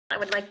I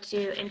would like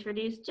to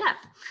introduce Jeff.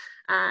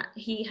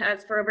 He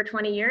has, for over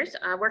 20 years,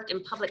 worked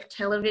in public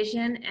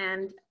television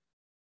and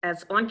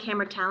as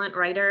on-camera talent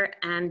writer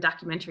and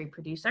documentary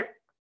producer.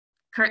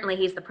 Currently,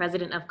 he's the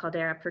president of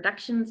Caldera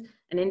Productions,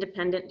 an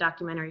independent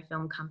documentary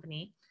film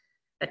company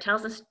that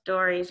tells the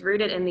stories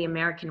rooted in the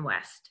American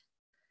West.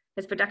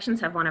 His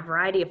productions have won a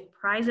variety of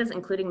prizes,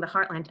 including the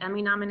Heartland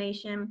Emmy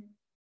nomination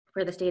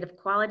for the State of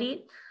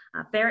Quality,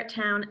 Ferret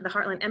Town, the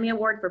Heartland Emmy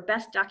Award for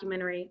Best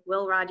Documentary,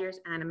 Will Rogers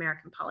and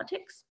American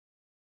Politics,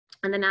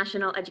 and the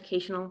National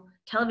Educational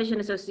Television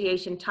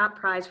Association Top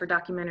Prize for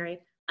Documentary,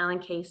 Ellen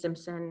K.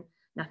 Simpson,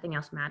 Nothing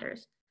Else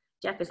Matters.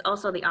 Jeff is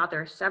also the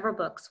author of several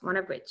books, one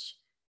of which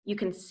you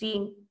can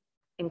see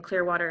in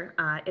Clearwater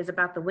is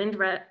about the Wind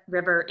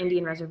River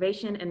Indian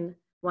Reservation and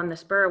won the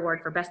Spur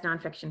Award for Best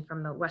Nonfiction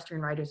from the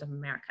Western Writers of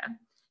America.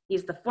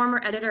 He's the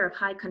former editor of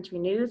High Country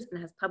News and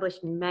has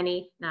published in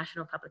many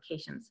national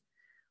publications.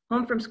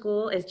 Home from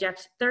School is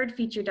Jeff's third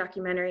feature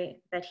documentary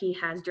that he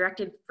has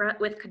directed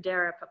with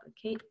Caldera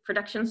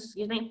Productions.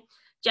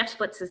 Jeff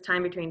splits his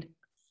time between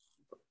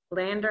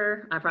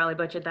Lander, I probably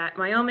butchered that,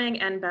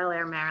 Wyoming and Bel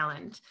Air,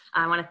 Maryland.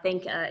 I want to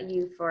thank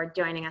you for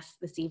joining us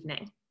this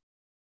evening.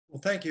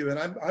 Well, thank you. And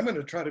I'm going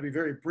to try to be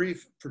very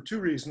brief for two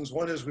reasons.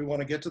 One is we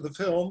want to get to the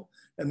film.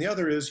 And the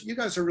other is you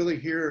guys are really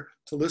here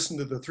to listen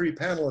to the three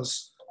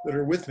panelists that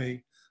are with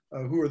me,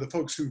 who are the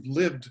folks who've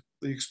lived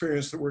the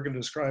experience that we're going to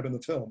describe in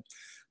the film.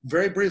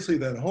 Very briefly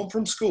then, Home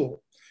from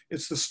School.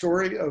 It's the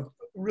story of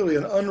really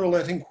an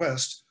unrelenting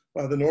quest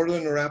by the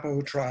Northern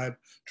Arapaho tribe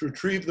to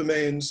retrieve the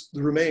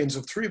remains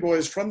of three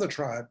boys from the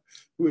tribe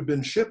who had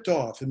been shipped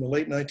off in the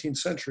late 19th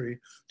century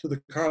to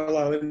the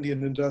Carlisle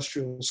Indian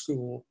Industrial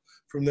School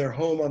from their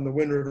home on the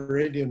Wind River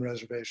Indian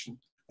Reservation.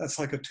 That's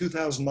like a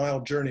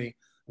 2,000-mile journey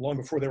long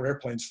before there were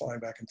airplanes flying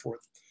back and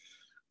forth.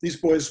 These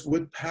boys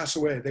would pass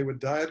away. They would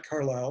die at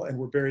Carlisle and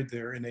were buried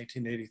there in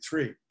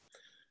 1883.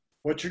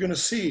 What you're going to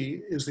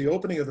see is the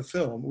opening of the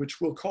film, which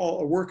we'll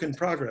call a work in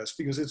progress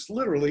because it's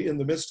literally in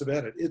the midst of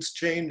edit. It's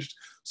changed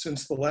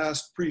since the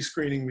last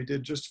pre-screening we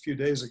did just a few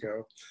days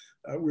ago.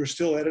 We're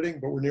still editing,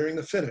 but we're nearing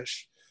the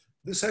finish.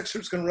 This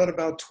excerpt's going to run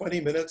about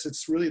 20 minutes.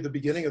 It's really the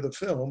beginning of the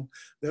film.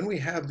 Then we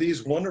have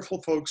these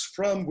wonderful folks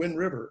from Wind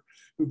River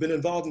who've been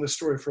involved in the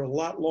story for a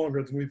lot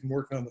longer than we've been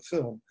working on the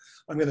film.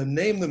 I'm going to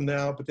name them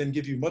now, but then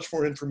give you much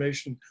more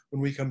information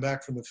when we come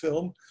back from the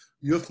film.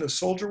 Yufna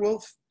Soldier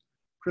Wolf,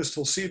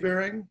 Crystal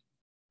Seabearing,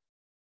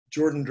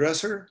 Jordan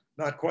Dresser,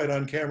 not quite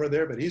on camera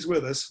there, but he's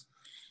with us.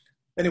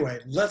 Anyway,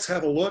 let's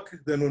have a look.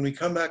 Then when we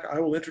come back, I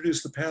will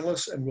introduce the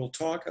panelists and we'll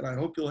talk, and I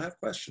hope you'll have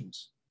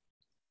questions.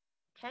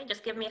 Okay,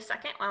 just give me a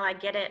second while I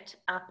get it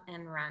up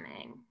and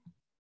running.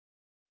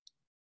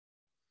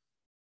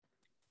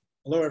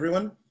 Hello,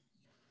 everyone.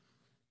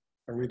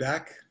 Are we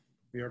back?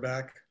 We are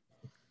back.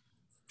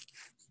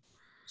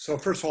 So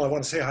first of all, I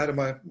want to say hi to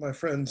my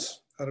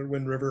friends out at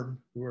Wind River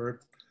who are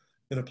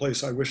in a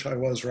place I wish I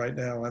was right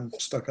now. I'm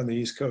stuck on the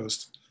East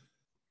Coast.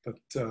 But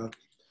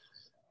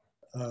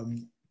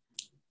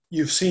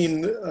you've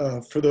seen,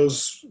 for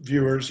those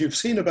viewers, you've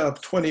seen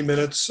about 20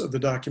 minutes of the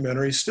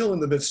documentary, still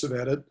in the midst of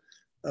edit.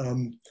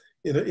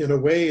 In a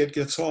way, it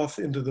gets off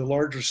into the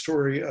larger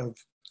story of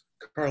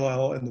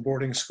Carlisle and the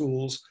boarding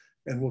schools,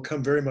 and will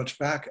come very much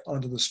back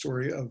onto the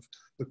story of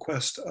the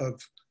quest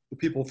of the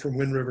people from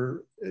Wind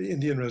River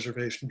Indian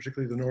Reservation,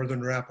 particularly the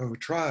Northern Arapaho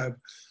tribe,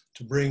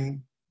 to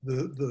bring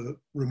the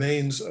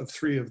remains of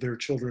three of their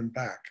children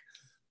back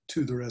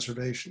to the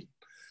reservation.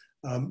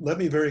 Let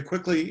me very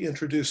quickly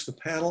introduce the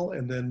panel,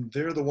 and then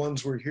they're the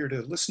ones we're here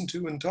to listen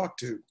to and talk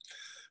to.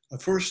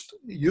 First,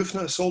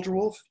 Yufna Soldier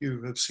Wolf.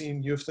 You have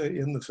seen Yufna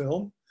in the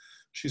film.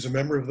 She's a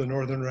member of the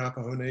Northern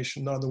Arapaho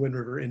Nation on the Wind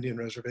River Indian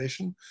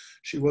Reservation.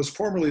 She was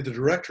formerly the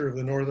director of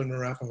the Northern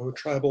Arapaho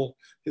Tribal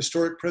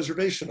Historic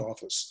Preservation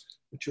Office,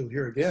 which you'll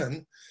hear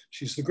again.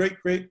 She's the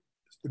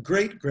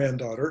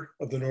great-granddaughter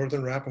of the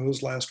Northern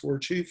Arapaho's last war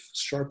chief,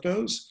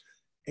 Sharpnose,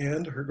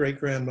 and her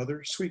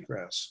great-grandmother,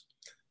 Sweetgrass.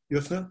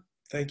 Yufna,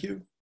 thank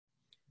you,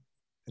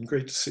 and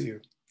great to see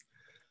you.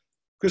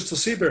 Crystal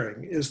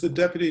Seabearing is the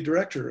Deputy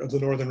Director of the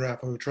Northern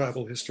Arapaho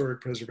Tribal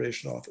Historic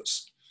Preservation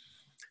Office.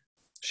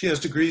 She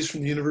has degrees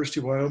from the University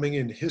of Wyoming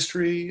in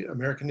History,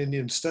 American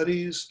Indian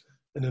Studies,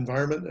 and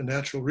Environment and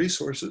Natural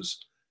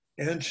Resources,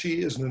 and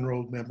she is an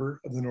enrolled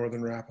member of the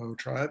Northern Arapaho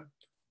Tribe.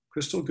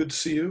 Crystal, good to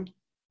see you.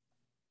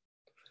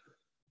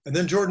 And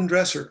then Jordan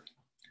Dresser.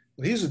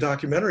 Well, he's a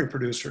documentary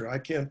producer.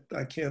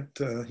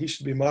 He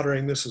should be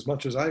moderating this as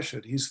much as I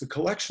should. He's the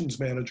collections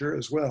manager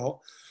as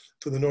well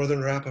for the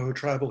Northern Arapaho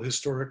Tribal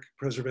Historic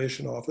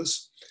Preservation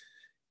Office.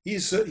 He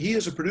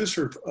is a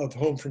producer of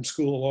Home from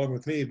School along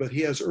with me, but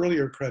he has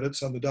earlier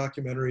credits on the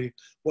documentary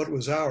What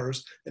Was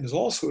Ours, and is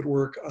also at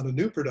work on a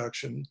new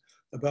production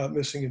about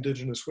missing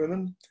Indigenous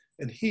women,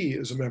 and he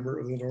is a member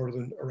of the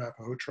Northern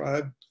Arapaho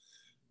Tribe.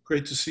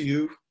 Great to see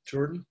you,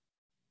 Jordan.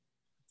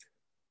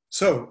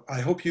 So I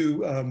hope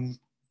you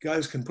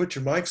guys can put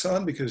your mics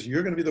on because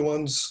you're going to be the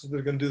ones that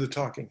are going to do the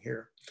talking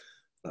here.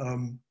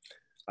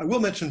 I will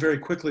mention very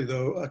quickly,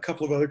 though, a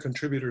couple of other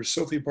contributors.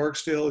 Sophie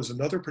Barksdale is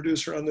another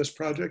producer on this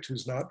project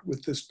who's not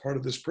with this part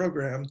of this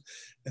program.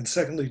 And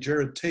secondly,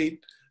 Jared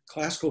Tate,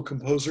 classical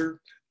composer.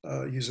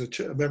 He's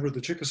a member of the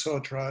Chickasaw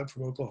tribe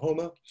from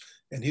Oklahoma,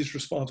 and he's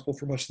responsible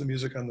for much of the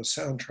music on the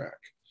soundtrack.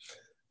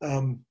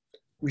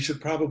 We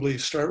should probably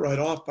start right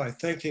off by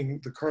thanking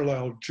the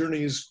Carlisle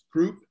Journeys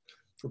group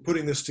for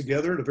putting this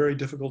together at a very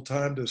difficult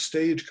time to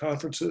stage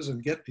conferences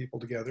and get people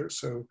together.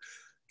 So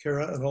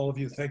Kara and all of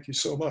you, thank you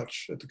so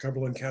much at the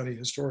Cumberland County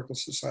Historical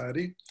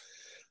Society.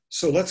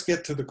 So let's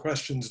get to the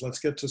questions. Let's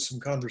get to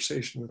some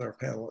conversation with our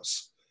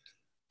panelists.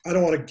 I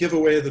don't want to give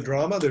away the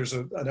drama. There's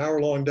an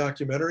hour-long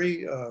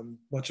documentary,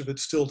 much of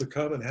it's still to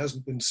come and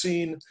hasn't been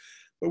seen,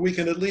 but we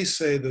can at least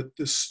say that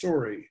this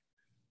story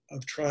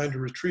of trying to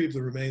retrieve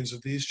the remains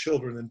of these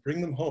children and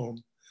bring them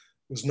home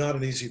was not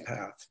an easy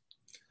path.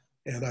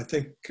 And I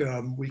think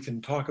we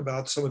can talk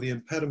about some of the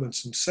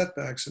impediments and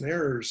setbacks and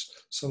errors,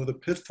 some of the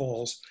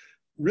pitfalls.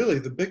 Really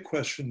the big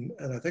question,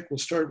 and I think we'll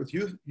start with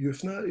you,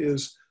 Yufna,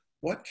 is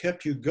what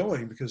kept you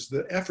going? Because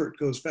the effort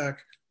goes back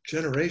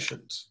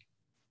generations.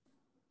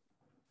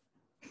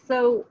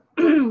 So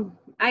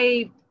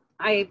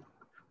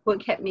what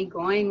kept me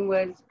going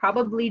was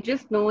probably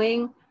just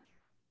knowing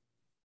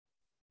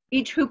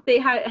each hoop they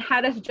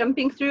had us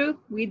jumping through,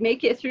 we'd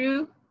make it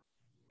through,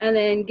 and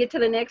then get to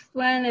the next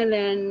one, and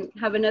then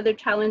have another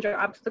challenge or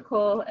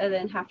obstacle, and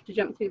then have to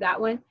jump through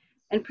that one.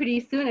 And pretty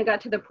soon it got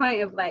to the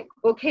point of like,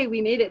 okay,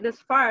 we made it this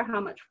far, how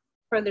much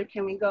further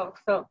can we go?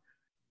 So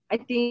I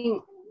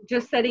think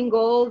just setting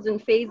goals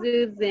and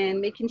phases and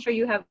making sure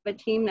you have a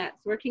team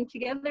that's working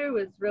together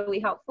was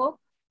really helpful.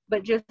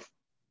 But just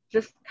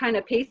kind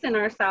of pacing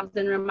ourselves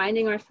and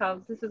reminding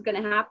ourselves this is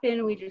going to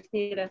happen. We just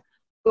need to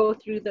go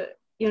through the,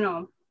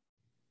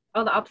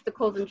 all the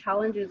obstacles and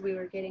challenges we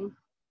were getting.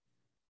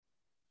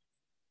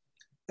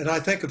 And I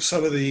think of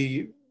some of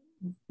the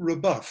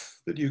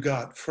rebuff that you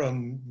got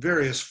from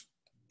various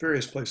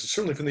places,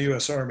 certainly from the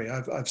US Army.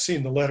 I've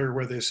seen the letter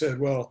where they said,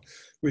 well,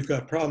 we've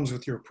got problems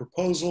with your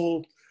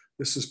proposal.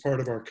 This is part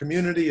of our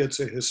community.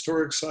 It's a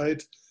historic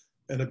site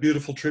and a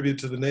beautiful tribute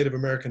to the Native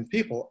American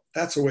people.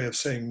 That's a way of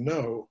saying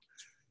no.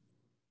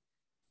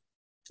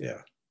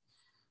 Yeah.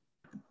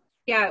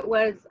 Yeah, it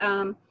was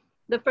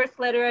the first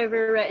letter I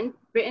ever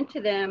written to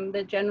them.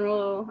 The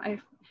general, I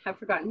have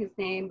forgotten his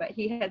name, but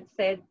he had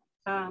said,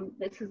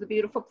 this is a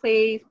beautiful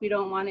place. We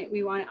don't want it.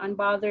 We want it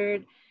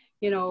unbothered.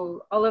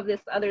 All of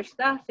this other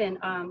stuff, and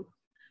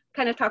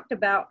kind of talked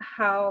about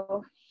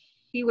how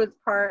he was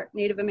part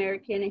Native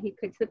American and he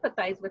could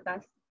sympathize with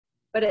us.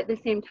 But at the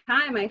same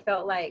time, I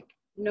felt like,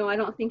 no, I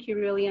don't think you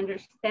really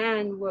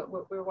understand what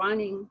we're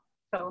wanting.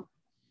 So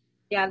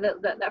yeah,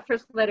 that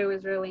first letter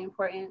was really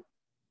important.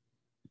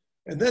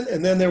 And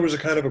then there was a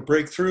kind of a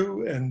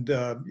breakthrough, and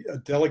a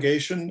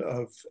delegation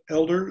of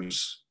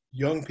elders,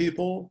 young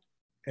people,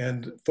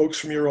 and folks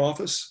from your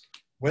office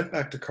went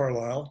back to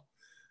Carlisle.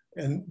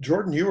 And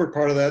Jordan, you were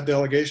part of that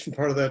delegation,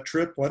 part of that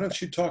trip. Why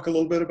don't you talk a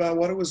little bit about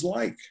what it was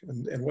like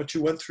and what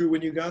you went through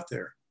when you got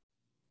there?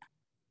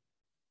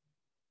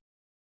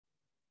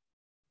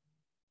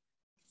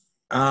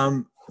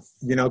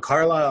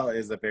 Carlisle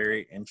is a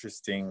very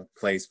interesting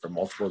place for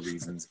multiple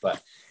reasons,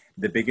 but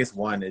the biggest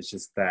one is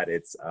just that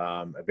it's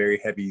a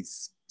very heavy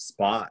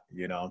spot,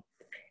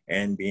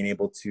 and being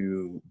able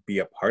to be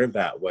a part of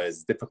that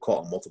was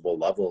difficult on multiple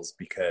levels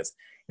because,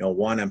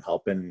 one, I'm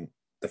helping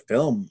the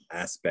film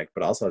aspect,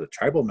 but also as a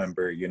tribal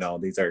member,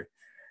 these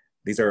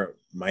are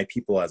my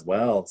people as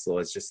well. So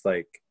it's just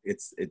like,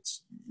 it's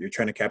you're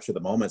trying to capture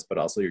the moments, but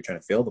also you're trying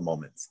to feel the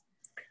moments.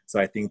 So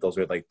I think those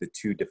are like the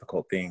two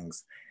difficult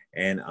things.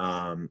 And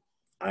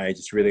I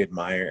just really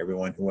admire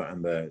everyone who went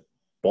on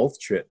both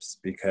trips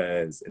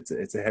because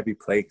it's a heavy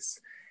place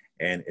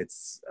and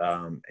it's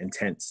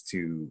intense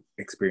to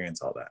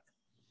experience all that.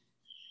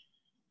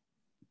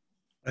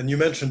 And you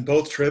mentioned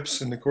both trips,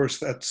 and of course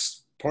that's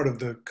part of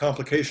the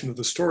complication of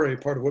the story,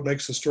 part of what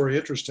makes the story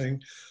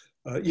interesting.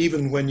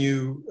 Even when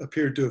you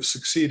appeared to have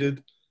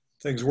succeeded,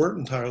 things weren't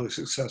entirely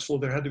successful.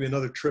 There had to be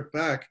another trip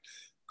back.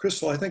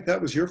 Crystal, I think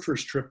that was your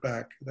first trip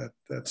back,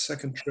 that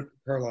second trip to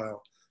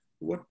Carlisle.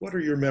 What are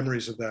your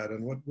memories of that,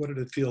 and what did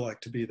it feel like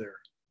to be there?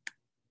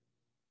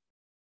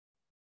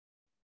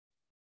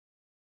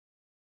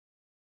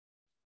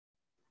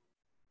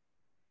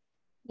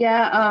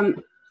 Yeah,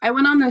 I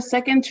went on the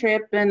second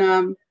trip,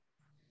 and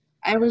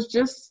I was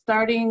just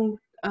starting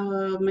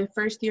my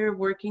first year of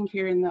working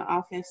here in the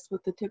office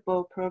with the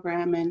THPO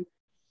program. And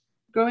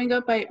growing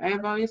up,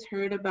 I've always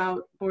heard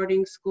about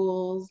boarding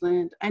schools,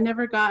 and I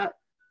never got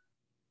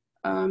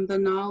the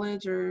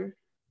knowledge or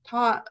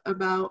taught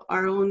about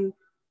our own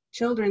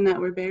children that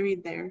were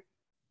buried there.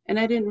 And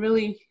I didn't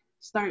really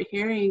start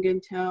hearing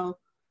until,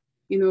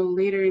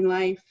 later in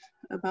life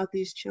about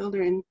these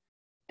children.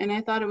 And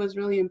I thought it was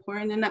really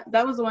important. And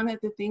that was one of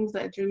the things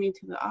that drew me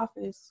to the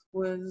office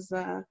was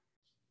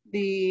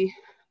the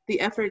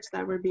efforts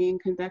that were being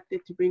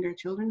conducted to bring our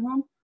children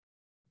home.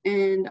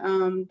 And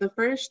the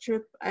first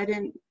trip I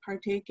didn't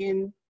partake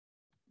in,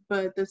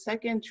 but the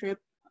second trip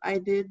I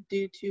did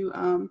due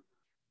to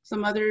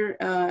some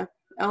other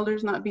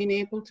elders not being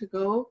able to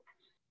go.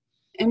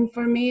 And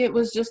for me, it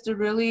was just a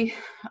really,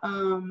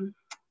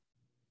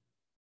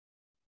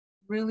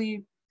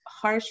 really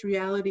harsh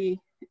reality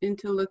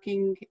into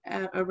looking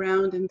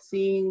around and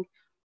seeing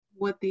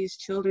what these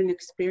children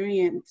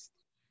experienced,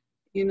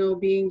 you know,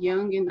 being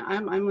young. And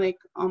I'm like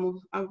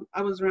almost,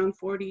 I was around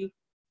 40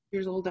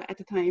 years old at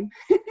the time.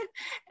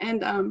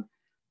 And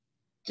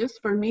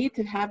just for me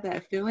to have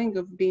that feeling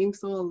of being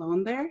so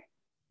alone there,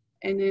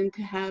 and then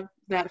to have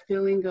that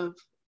feeling of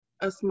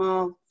a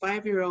small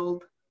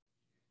 5-year-old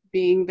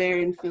being there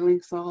and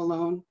feeling so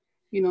alone,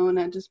 you know, and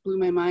that just blew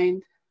my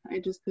mind. I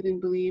just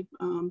couldn't believe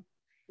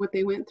what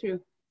they went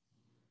through.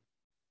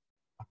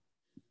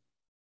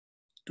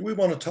 Do we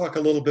want to talk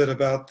a little bit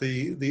about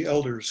the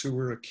elders who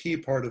were a key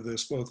part of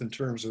this, both in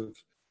terms of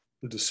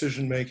the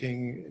decision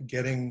making,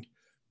 getting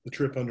the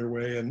trip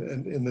underway,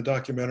 and in the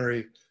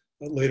documentary,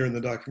 later in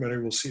the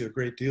documentary, we'll see a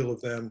great deal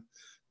of them.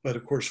 But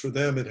of course, for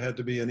them, it had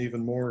to be an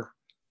even more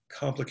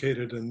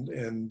complicated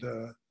and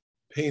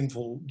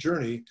painful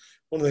journey.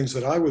 One of the things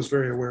that I was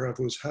very aware of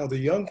was how the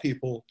young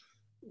people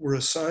were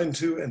assigned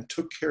to and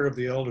took care of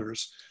the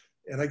elders.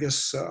 And I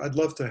guess I'd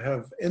love to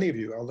have any of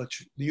you, I'll let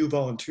you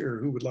volunteer,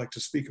 who would like to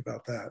speak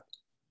about that.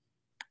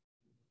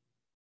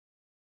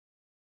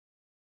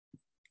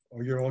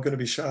 Oh, you're all going to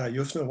be shy.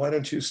 Yufna, why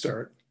don't you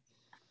start?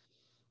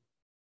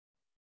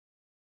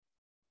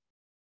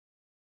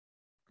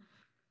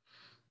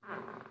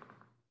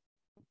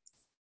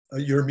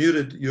 You're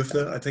muted,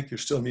 Yufna. I think you're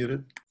still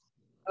muted.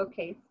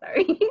 Okay,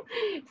 sorry.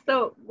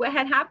 So what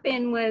had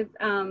happened was,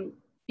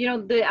 you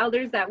know, the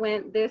elders that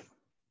went to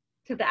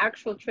the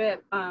actual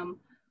trip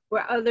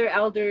were other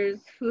elders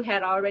who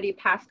had already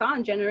passed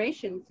on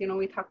generations. You know,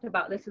 we talked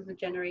about this as a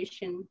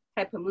generation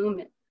type of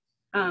movement.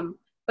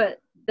 But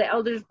the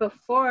elders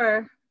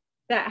before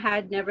that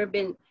had never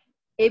been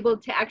able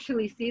to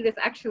actually see this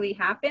actually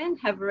happen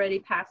have already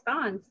passed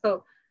on.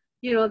 So,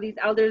 you know, these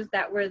elders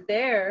that were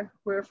there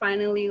were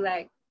finally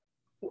like,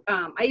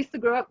 I used to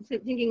grow up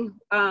thinking,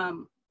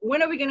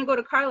 when are we going to go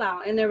to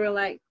Carlisle? And they were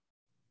like,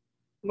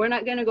 we're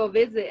not going to go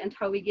visit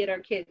until we get our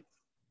kids.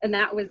 And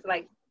that was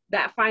like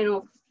that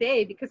final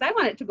say, because I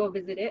wanted to go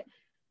visit it.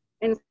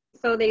 And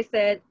so they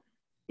said,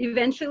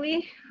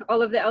 eventually,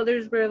 all of the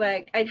elders were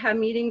like, I'd have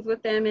meetings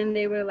with them and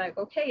they were like,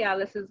 okay, yeah,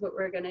 this is what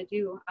we're going to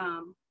do.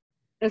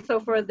 And so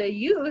for the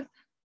youth,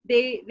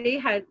 they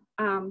had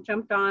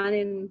jumped on,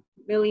 and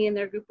Millie and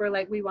their group were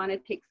like, we want to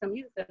take some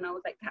youth. And I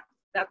was like,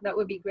 that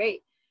would be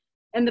great.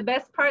 And the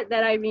best part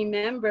that I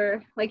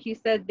remember, like you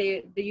said,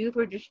 the youth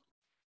were just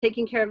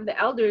taking care of the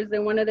elders.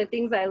 And one of the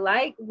things I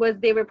liked was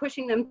they were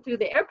pushing them through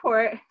the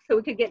airport so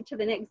we could get to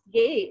the next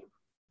gate.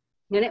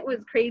 And it was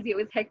crazy. It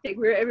was hectic.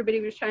 Everybody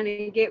was trying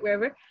to get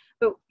wherever.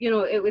 But, you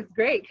know, it was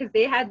great because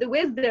they had the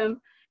wisdom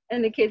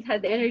and the kids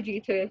had the energy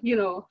to, you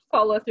know,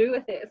 follow through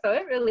with it. So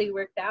it really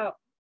worked out.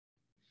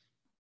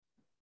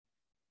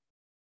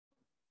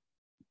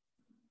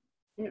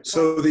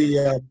 So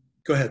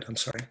go ahead, I'm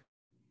sorry.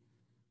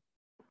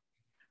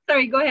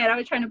 Sorry, go ahead. I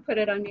was trying to put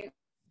it on mute.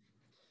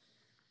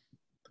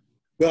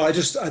 Well, I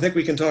think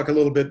we can talk a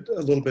little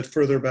bit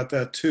further about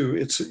that too.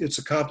 It's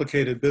a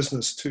complicated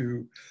business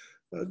to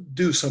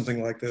do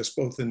something like this,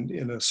 both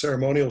in a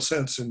ceremonial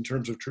sense in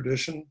terms of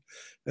tradition,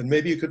 and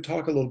maybe you could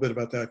talk a little bit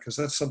about that, because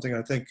that's something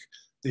I think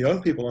the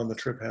young people on the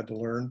trip had to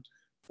learn.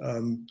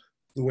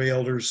 The way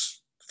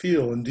elders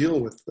feel and deal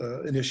with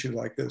an issue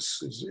like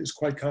this is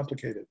quite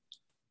complicated.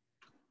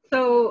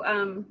 So,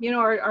 you know,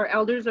 our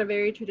elders are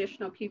very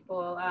traditional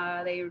people.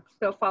 They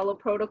still follow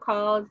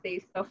protocols. They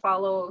still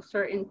follow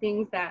certain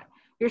things that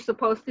you're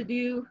supposed to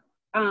do.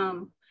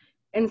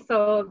 And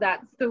so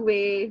that's the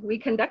way we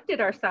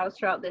conducted ourselves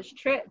throughout this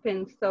trip.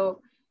 And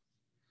so,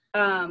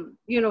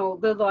 you know,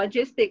 the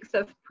logistics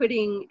of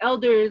putting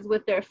elders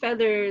with their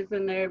feathers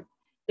and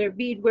their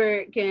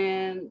beadwork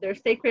and their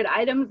sacred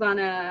items on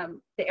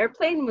the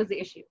airplane was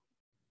the issue.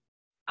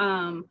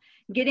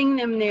 Getting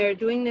them there,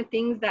 doing the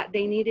things that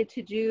they needed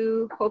to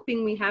do,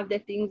 hoping we have the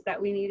things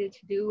that we needed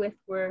to do with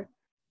were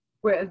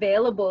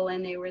available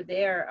and they were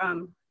there.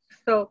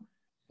 So,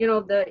 you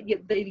know, the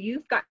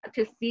youth got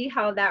to see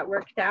how that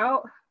worked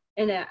out.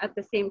 And at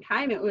the same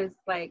time, it was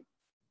like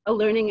a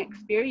learning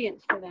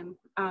experience for them.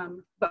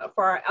 But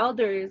for our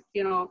elders,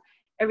 you know,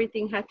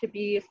 everything had to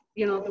be,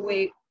 you know, the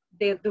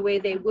way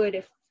they would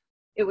if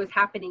it was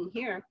happening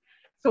here.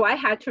 So I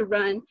had to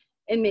run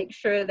and make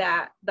sure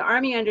that the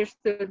Army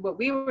understood what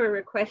we were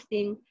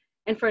requesting.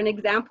 And for an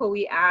example,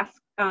 we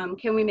asked,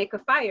 can we make a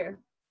fire?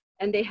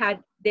 And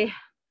the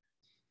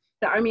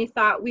Army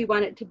thought we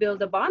wanted to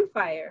build a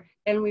bonfire.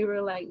 And we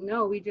were like,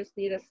 no, we just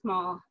need a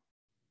small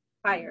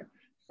fire.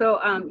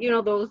 So, you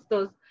know, those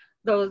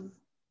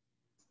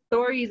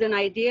stories and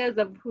ideas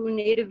of who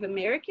Native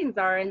Americans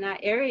are in that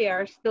area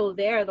are still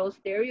there, those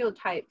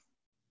stereotypes.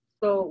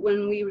 So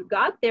when we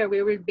got there,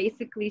 we were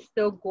basically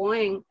still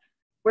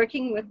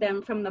working with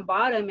them from the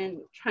bottom and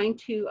trying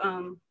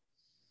to,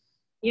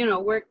 you know,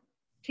 work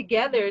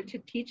together to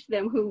teach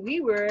them who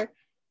we were.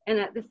 And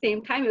at the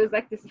same time, it was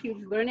like this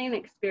huge learning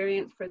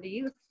experience for the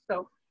youth.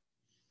 So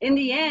in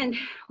the end,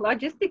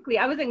 logistically,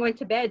 I wasn't going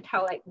to bed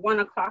till like 1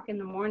 o'clock in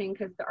the morning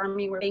because the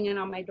Army were banging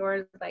on my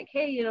doors like,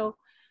 hey, you know,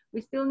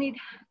 we still need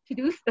to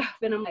do stuff.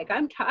 And I'm like,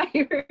 I'm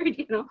tired,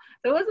 you know,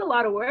 so it was a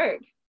lot of work.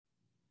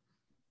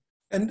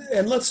 And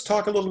let's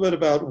talk a little bit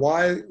about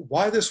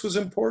why this was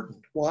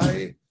important,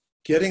 why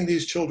getting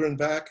these children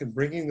back and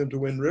bringing them to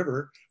Wind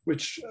River,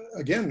 which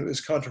again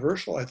is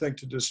controversial, I think,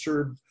 to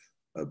disturb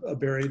a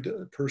buried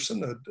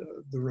person,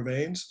 the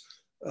remains.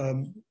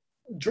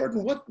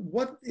 Jordan,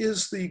 what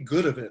is the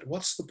good of it?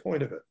 What's the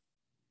point of it?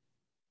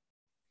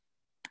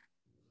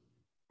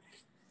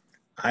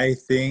 I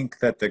think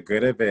that the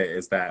good of it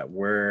is that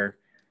we're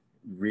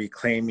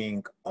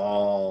reclaiming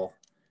all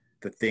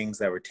the things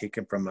that were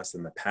taken from us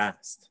in the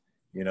past,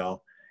 you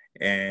know?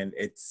 And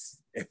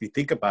it's, if you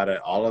think about it,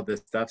 all of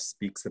this stuff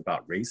speaks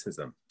about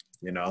racism,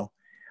 you know?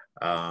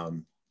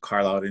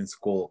 Carlisle Indian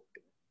School,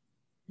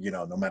 you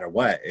know, no matter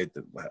what,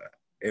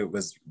 it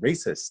was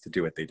racist to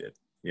do what they did.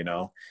 You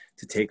know,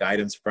 to take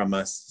items from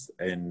us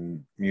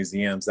in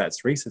museums,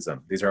 that's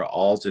racism. These are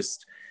all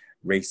just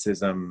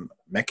racism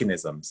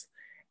mechanisms.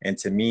 And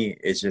to me,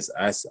 it's just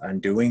us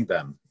undoing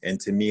them. And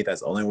to me, that's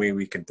the only way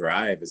we can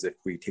thrive is if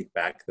we take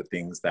back the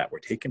things that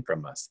were taken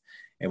from us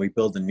and we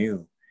build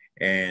anew.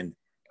 And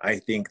I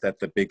think that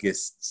the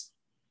biggest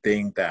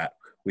thing that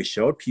we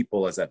showed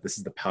people is that this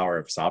is the power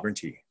of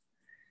sovereignty.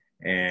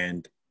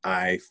 And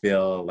I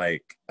feel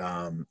like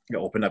it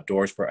opened up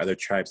doors for other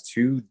tribes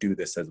to do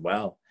this as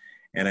well.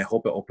 And I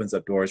hope it opens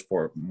up doors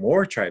for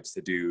more tribes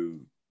to do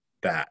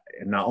that,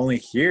 and not only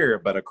here,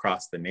 but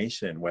across the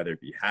nation, whether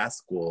it be Hass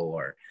School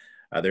or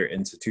other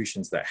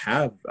institutions that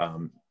have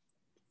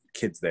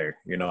kids there.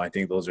 You know, I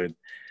think those are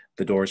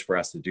the doors for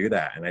us to do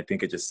that. And I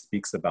think it just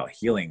speaks about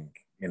healing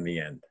in the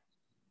end.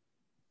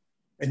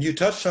 And you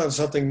touched on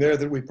something there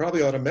that we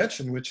probably ought to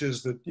mention, which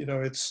is that, you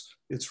know,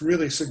 it's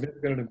really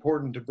significant and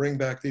important to bring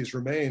back these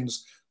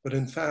remains. But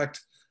in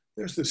fact,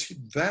 there's this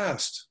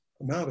vast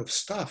amount of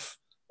stuff,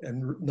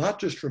 and not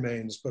just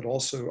remains, but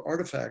also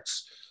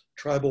artifacts,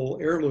 tribal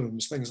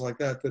heirlooms, things like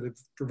that, that have,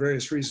 for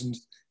various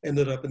reasons,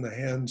 ended up in the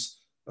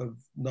hands of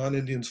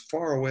non-Indians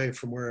far away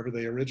from wherever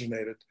they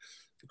originated.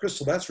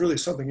 Crystal, that's really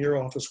something your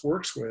office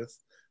works with.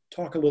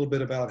 Talk a little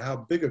bit about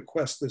how big a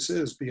quest this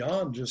is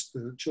beyond just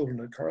the children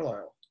at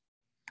Carlisle.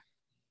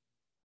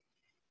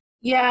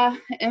 Yeah,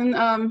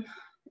 and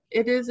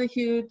it is a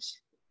huge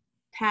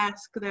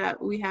task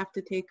that we have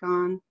to take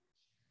on.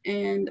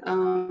 And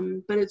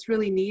but it's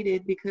really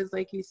needed because,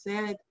 like you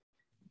said,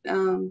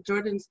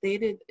 Jordan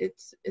stated,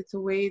 it's a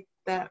way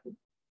that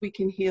we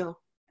can heal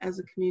as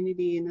a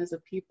community and as a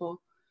people,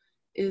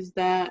 is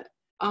that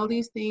all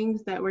these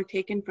things that were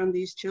taken from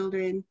these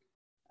children,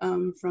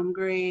 from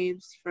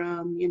graves,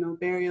 from, you know,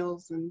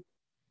 burials, and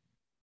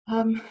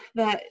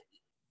that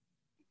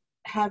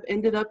have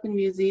ended up in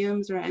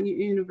museums or at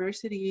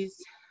universities,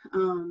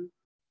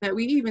 that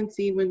we even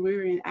see when we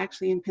were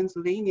actually in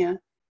Pennsylvania,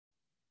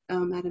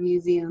 at a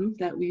museum,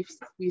 that we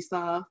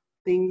saw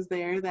things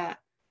there that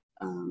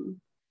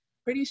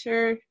pretty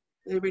sure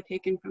they were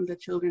taken from the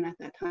children at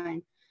that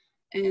time.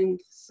 And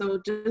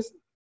so just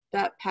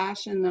that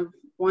passion of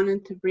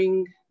wanting to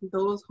bring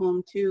those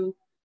home too,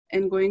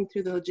 and going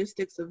through the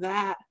logistics of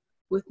that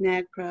with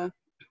NAGPRA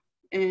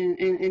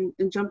and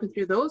jumping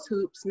through those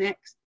hoops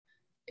next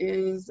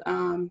is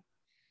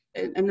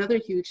another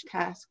huge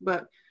task.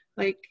 But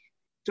like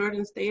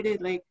Jordan stated,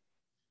 like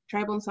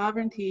tribal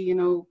sovereignty, you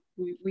know,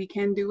 we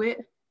can do it,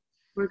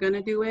 we're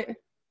gonna do it.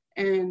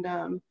 And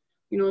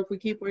you know, if we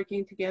keep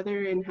working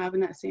together and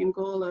having that same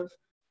goal of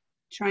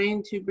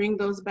trying to bring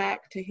those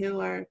back to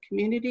heal our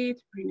community,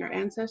 to bring our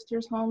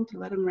ancestors home, to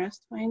let them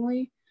rest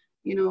finally,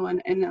 you know,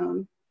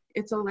 and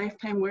it's a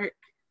lifetime work.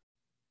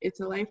 It's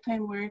a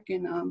lifetime work,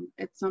 and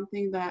it's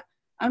something that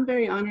I'm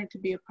very honored to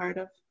be a part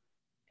of.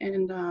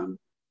 And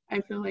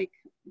I feel like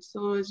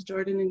so is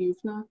Jordan and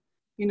Yufna,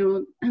 you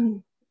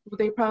know.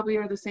 They probably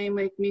are the same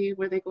like me,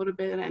 where they go to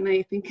bed at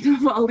night thinking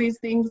of all these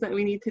things that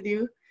we need to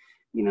do.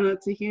 You know,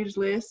 it's a huge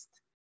list,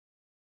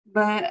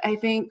 but I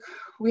think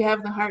we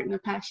have the heart and the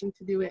passion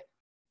to do it.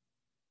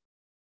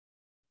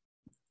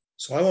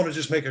 So I want to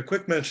just make a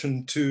quick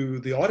mention to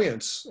the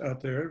audience out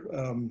there.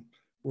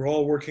 We're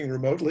all working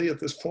remotely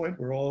at this point.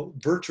 We're all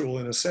virtual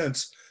in a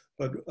sense,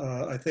 but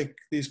I think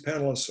these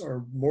panelists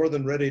are more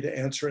than ready to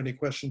answer any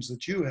questions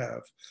that you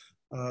have,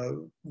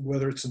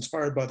 whether it's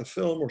inspired by the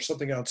film or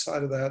something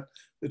outside of that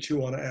that you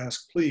want to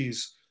ask.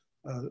 Please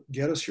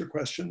get us your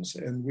questions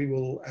and we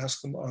will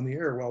ask them on the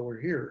air while we're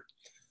here.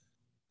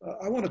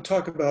 I want to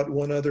talk about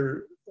one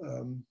other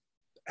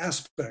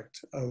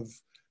aspect of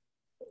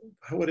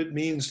what it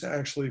means to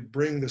actually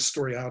bring this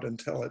story out and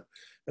tell it.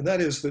 And that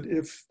is that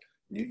if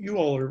you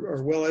all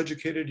are well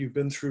educated, you've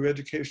been through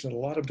education at a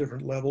lot of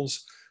different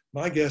levels.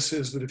 My guess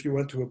is that if you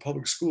went to a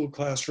public school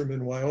classroom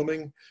in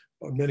Wyoming,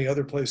 or many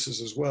other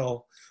places as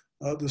well,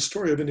 the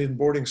story of Indian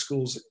boarding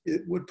schools,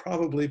 it would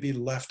probably be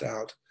left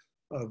out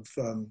of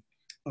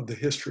the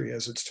history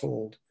as it's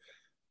told.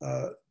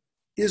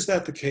 Is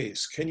that the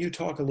case? Can you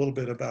talk a little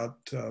bit about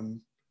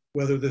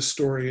whether this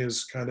story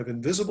is kind of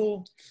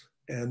invisible,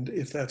 and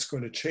if that's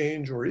going to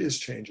change or is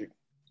changing.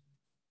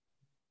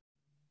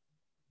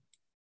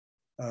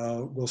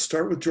 We'll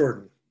start with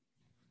Jordan.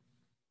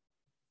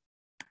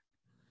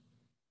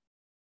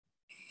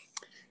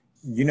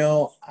 You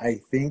know, I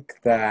think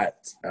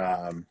that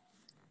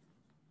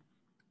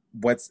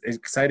what's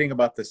exciting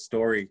about this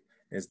story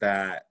is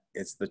that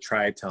it's the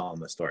tribe telling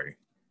the story,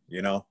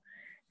 you know?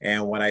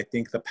 And what I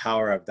think the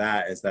power of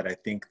that is that I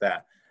think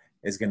that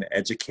is going to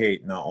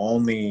educate not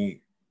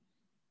only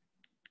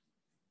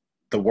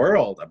the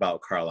world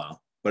about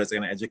Carlisle, but it's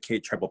going to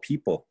educate tribal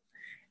people.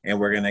 And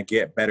we're going to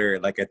get better.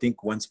 Like, I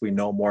think once we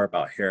know more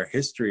about our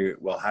history,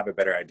 we'll have a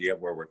better idea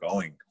of where we're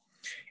going.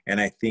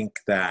 And I think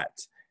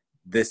that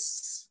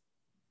this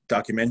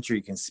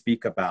documentary can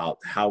speak about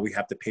how we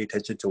have to pay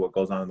attention to what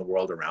goes on in the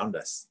world around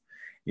us,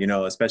 you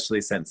know,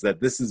 especially since that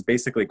this is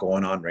basically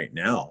going on right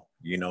now.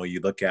 You know, you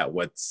look at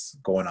what's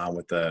going on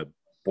with the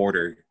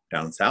border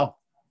down south,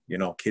 you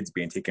know, kids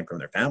being taken from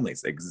their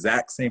families,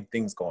 exact same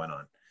things going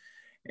on.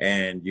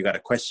 And you got to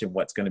question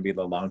what's going to be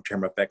the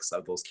long-term effects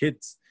of those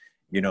kids,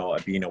 you know,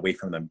 being away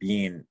from them,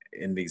 being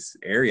in these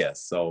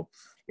areas. So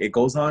it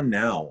goes on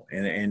now.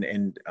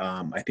 And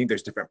I think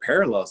there's different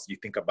parallels. You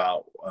think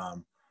about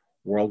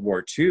World War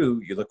II,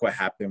 you look what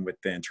happened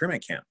with the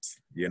internment camps,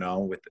 you know,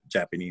 with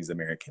Japanese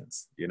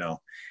Americans, you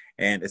know,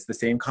 and it's the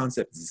same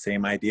concept, it's the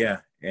same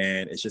idea.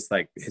 And it's just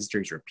like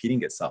history is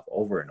repeating itself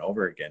over and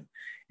over again.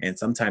 And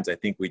sometimes I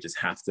think we just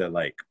have to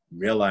like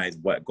realize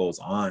what goes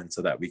on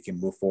so that we can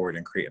move forward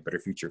and create a better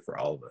future for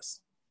all of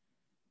us.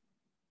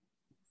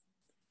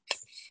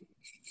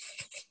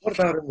 What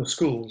about in the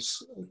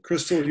schools?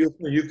 Crystal,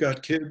 you've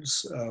got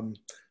kids.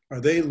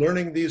 Are they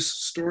learning these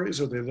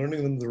stories? Are they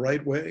learning them the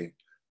right way?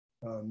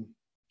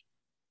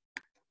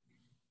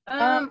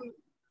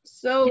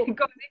 So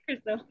go ahead,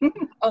 Crystal.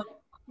 Oh,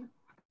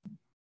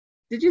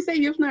 did you say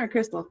Yufna or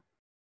Crystal?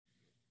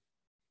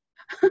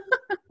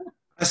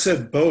 I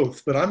said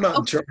both, but I'm not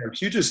in charge.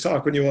 You just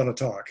talk when you want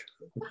to talk.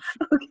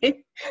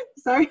 Okay,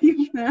 sorry,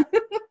 Yufna.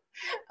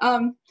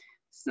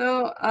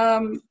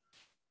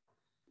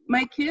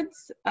 My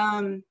kids,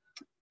 I'm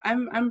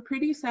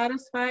pretty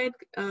satisfied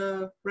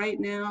right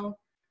now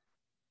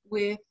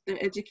with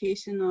the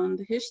education on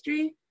the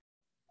history.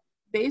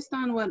 Based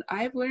on what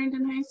I've learned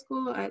in high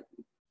school,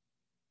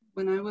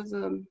 when I was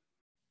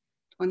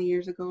 20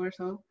 years ago or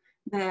so,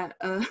 that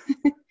I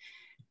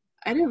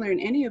didn't learn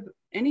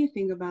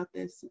anything about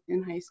this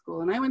in high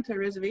school. And I went to a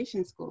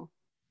reservation school,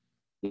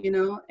 you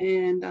know,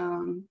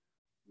 and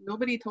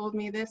nobody told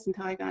me this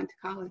until I got into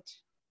college,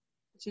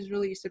 which is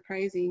really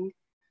surprising,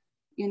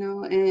 you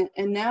know.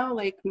 And now,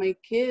 like, my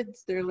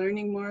kids, they're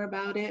learning more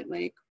about it,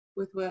 like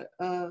with what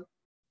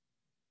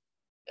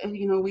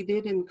you know, we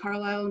did in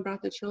Carlisle and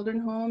brought the children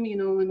home, you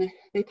know, and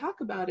they talk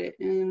about it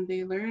and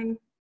they learn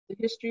the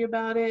history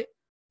about it.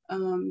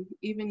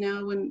 Even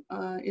now when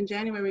in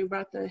January we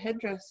brought the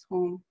headdress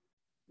home,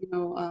 you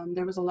know,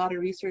 there was a lot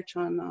of research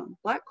on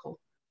black coal,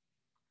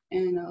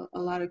 and a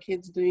lot of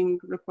kids doing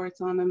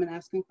reports on them and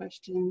asking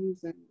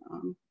questions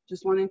and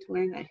just wanting to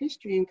learn that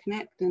history and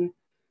connect. And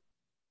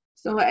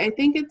so I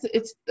think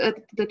it's at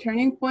the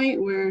turning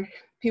point where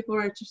people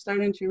are just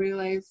starting to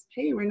realize,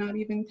 hey, we're not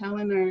even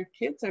telling our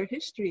kids our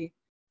history.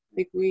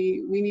 Like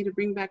we need to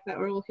bring back that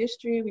oral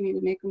history. We need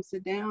to make them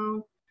sit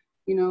down.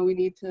 You know, we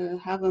need to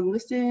have them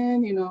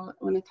listen, you know,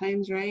 when the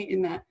time's right,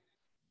 and that,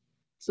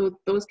 so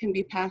those can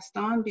be passed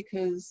on.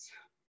 Because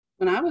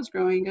when I was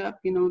growing up,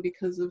 you know,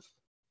 because of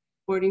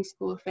boarding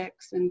school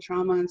effects and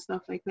trauma and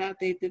stuff like that,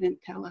 they didn't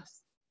tell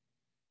us.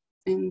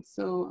 And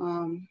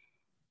so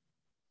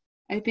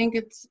I think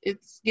it's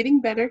getting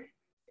better.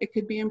 It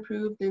could be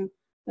improved, and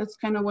that's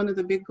kind of one of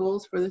the big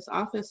goals for this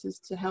office, is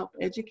to help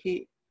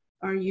educate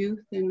our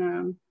youth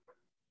and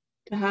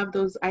to have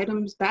those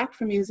items back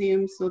from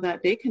museums so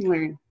that they can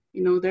learn.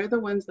 You know, they're the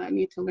ones that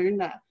need to learn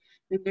that,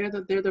 and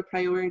they're the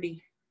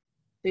priority.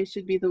 They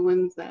should be the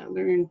ones that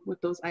learn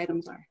what those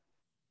items are.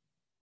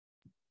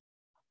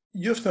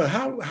 Yufna,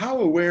 how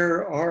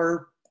aware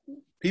are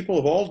people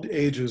of all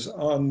ages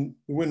on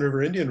the Wind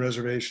River Indian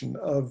Reservation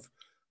of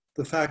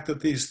the fact that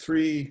these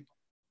 3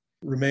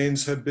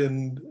 remains have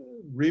been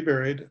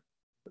reburied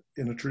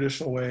in a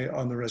traditional way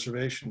on the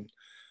reservation?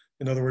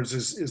 In other words,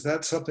 is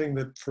that something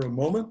that for a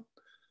moment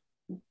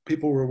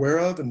people were aware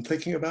of and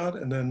thinking about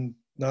and then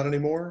not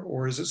anymore?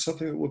 Or is it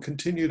something that will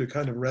continue to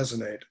kind of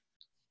resonate?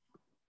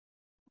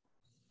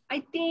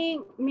 I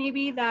think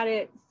maybe that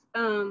it's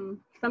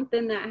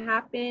something that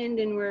happened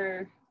and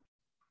we're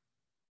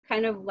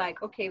kind of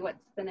like, okay,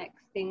 what's the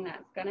next thing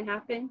that's gonna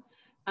happen?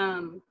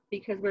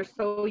 Because we're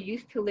so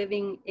used to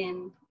living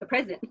in the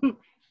present.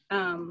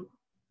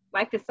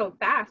 Life is so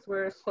fast.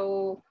 We're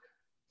so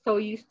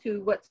used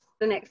to what's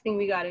the next thing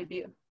we gotta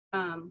do.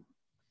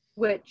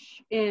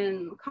 Which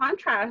in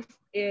contrast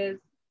is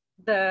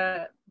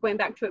going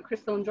back to what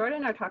Crystal and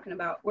Jordan are talking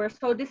about, we're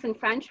so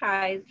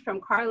disenfranchised from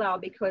Carlisle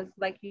because,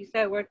 like you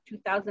said, we're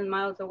 2,000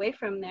 miles away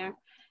from there.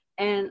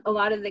 And a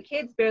lot of the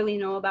kids barely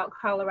know about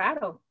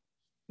Colorado.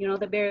 You know,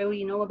 they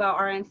barely know about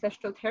our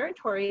ancestral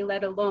territory,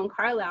 let alone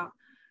Carlisle.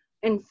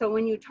 And so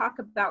when you talk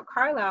about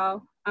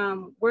Carlisle,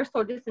 we're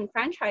so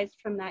disenfranchised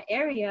from that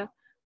area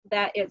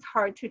that it's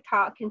hard to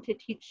talk and to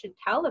teach and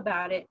tell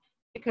about it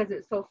because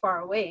it's so far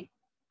away.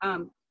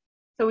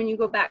 So when you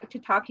go back to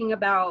talking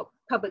about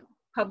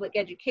public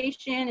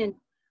education,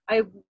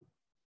 and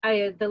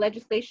the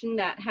legislation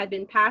that had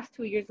been passed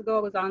 2 years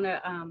ago was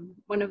on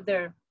one of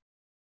their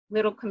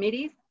little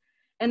committees,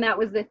 and that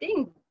was the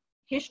thing.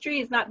 History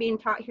is not being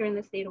taught here in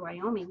the state of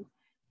Wyoming,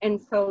 and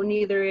so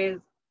neither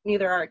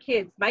are our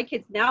kids. My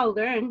kids now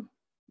learn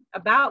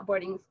about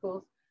boarding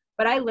schools,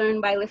 but I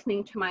learned by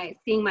listening to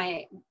seeing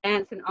my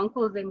aunts and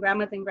uncles and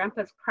grandmas and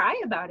grandpas cry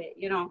about it.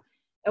 You know,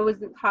 I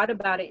wasn't taught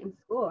about it in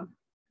school.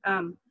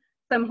 So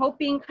I'm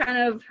hoping kind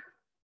of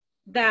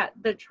that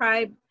the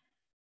tribe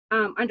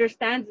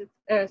understands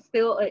it's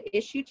still an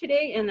issue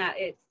today, and that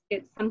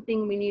it's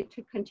something we need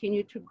to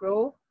continue to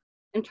grow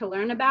and to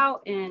learn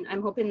about. And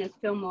I'm hoping this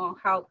film will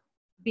help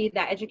be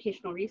that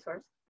educational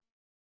resource.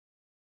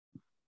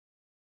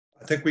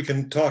 I think we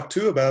can talk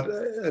too about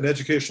an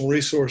educational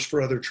resource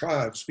for other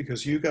tribes,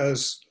 because you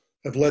guys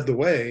have led the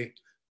way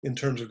in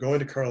terms of going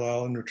to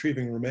Carlisle and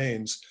retrieving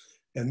remains.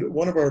 And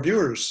one of our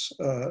viewers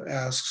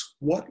asks,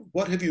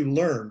 what have you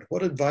learned?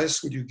 What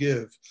advice would you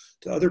give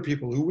to other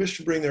people who wish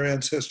to bring their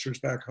ancestors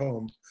back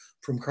home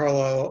from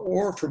Carlisle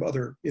or from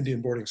other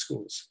Indian boarding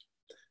schools?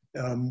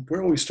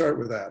 Where will we start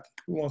with that?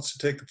 Who wants to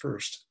take the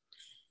first?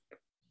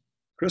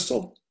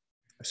 Crystal,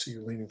 I see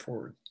you leaning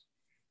forward.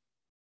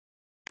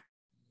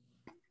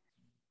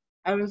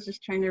 I was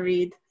just trying to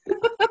read.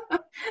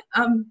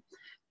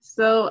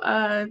 So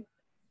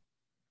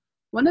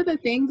one of the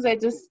things I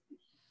just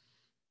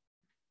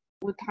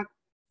would talk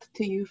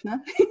to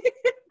Yufna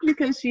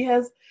because she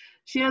has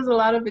a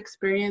lot of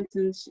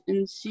experience,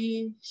 and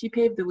she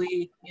paved the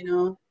way, you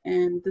know,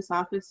 and this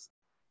office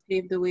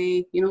paved the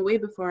way, you know, way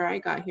before I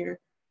got here.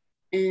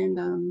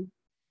 And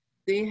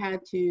they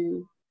had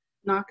to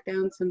knock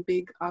down some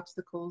big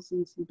obstacles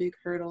and some big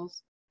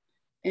hurdles.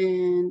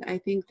 And I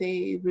think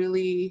they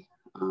really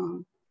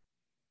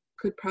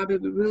could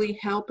probably really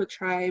help a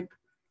tribe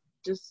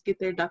just get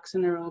their ducks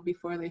in a row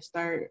before they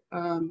start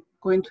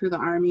going through the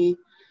Army,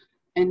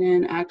 and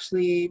then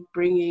actually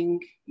bringing,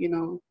 you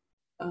know,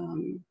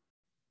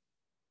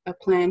 a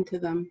plan to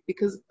them.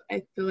 Because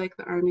I feel like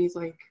the Army's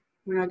like,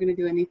 we're not going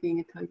to do anything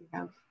until you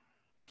have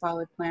a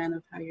solid plan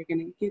of how you're going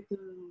to get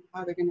them,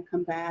 how they're going to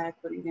come back,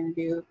 what you're going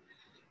to do.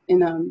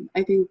 And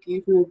I think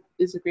Yufna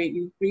is a great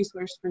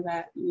resource for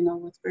that, you know,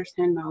 with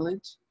firsthand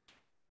knowledge.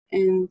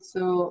 And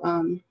so,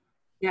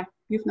 yeah,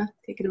 Yufna,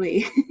 take it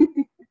away.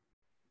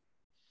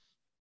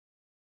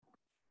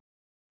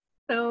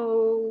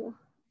 So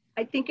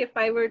I think if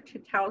I were to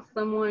tell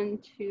someone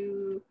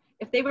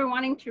if they were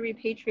wanting to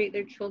repatriate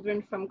their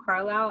children from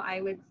Carlisle,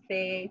 I would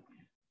say,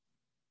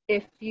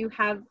 if you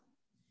have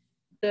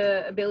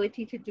the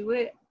ability to do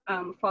it,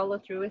 follow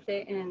through with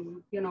it.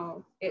 And, you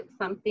know, it's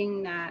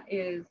something that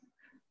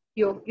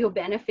you'll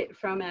benefit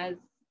from as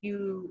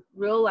you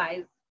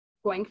realize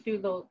going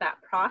through that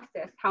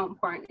process, how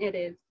important it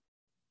is.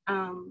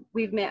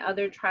 We've met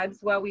other tribes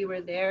while we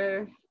were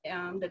there,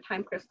 the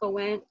time Crystal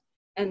went,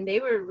 and they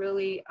were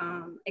really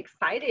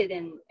excited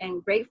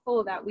and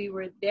grateful that we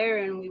were there,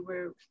 and we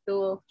were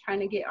still trying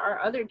to get our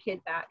other kid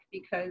back,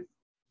 because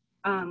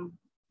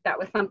that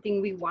was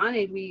something we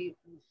wanted. We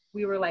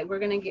were like, we're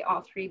gonna get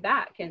all three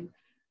back. And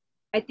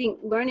I think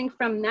learning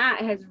from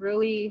that has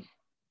really,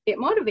 it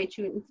motivates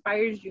you, it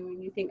inspires you,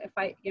 and you think, if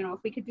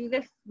we could do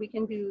this,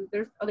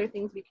 there's other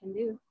things we can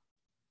do.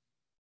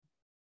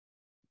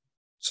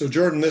 So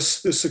Jordan,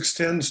 this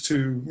extends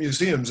to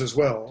museums as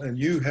well. And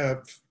you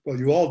have, well,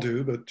 you all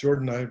do, but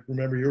Jordan, I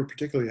remember you were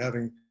particularly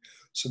having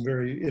some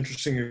very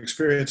interesting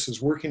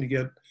experiences working to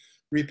get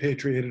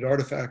repatriated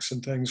artifacts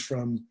and things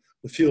from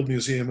the Field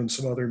Museum and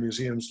some other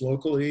museums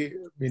locally,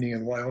 meaning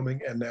in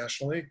Wyoming and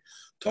nationally.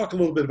 Talk a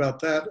little bit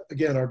about that.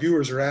 Again, our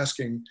viewers are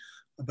asking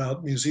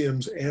about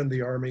museums and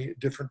the Army,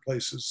 different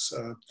places,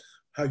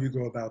 how you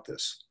go about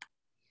this.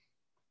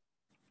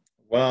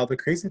 Well, the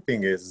crazy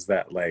thing is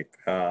that, like,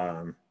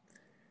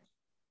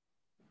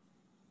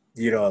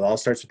 you know, it all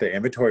starts with the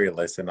inventory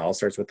list, and it all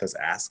starts with us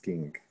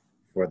asking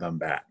for them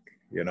back,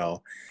 you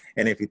know?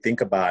 And if you think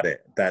about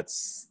it,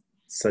 that's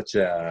such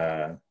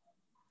a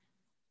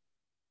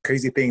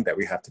crazy thing that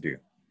we have to do.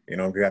 You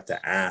know, we have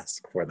to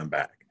ask for them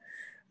back.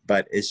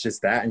 But it's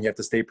just that, and you have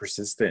to stay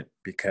persistent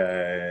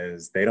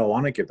because they don't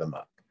want to give them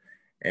up.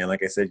 And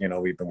like I said, you know,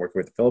 we've been working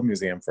with the Field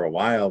Museum for a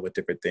while with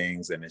different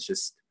things, and it's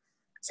just,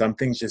 some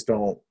things just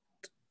don't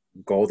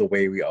go the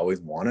way we always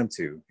want them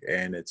to.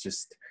 And it's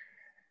just,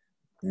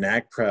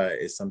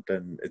 NAGPRA is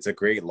something, it's a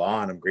great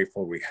law, and I'm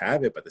grateful we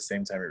have it, but at the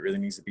same time, it really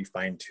needs to be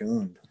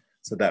fine-tuned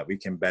so that we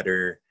can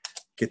better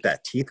get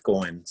that teeth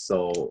going.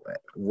 So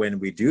when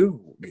we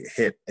do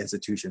hit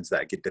institutions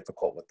that get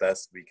difficult with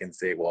us, we can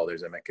say, well,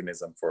 there's a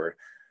mechanism for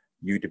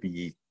you to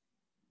be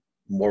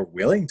more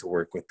willing to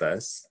work with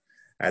us,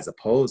 as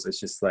opposed, it's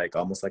just like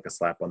almost like a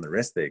slap on the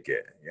wrist they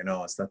get, you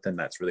know, it's nothing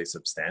that's really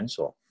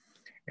substantial.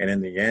 And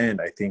in the end,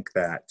 I think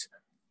that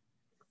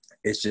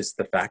it's just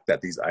the fact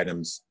that these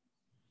items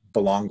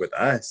belong with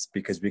us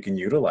because we can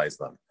utilize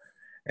them.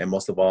 And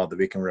most of all, that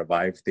we can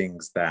revive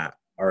things that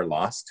are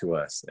lost to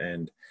us.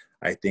 And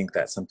I think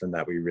that's something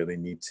that we really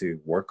need to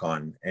work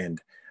on. And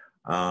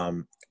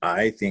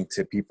I think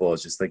to people,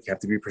 it's just like, you have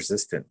to be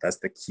persistent. That's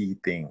the key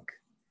thing.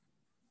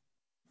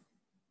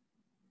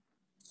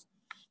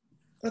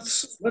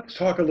 Let's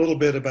talk a little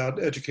bit about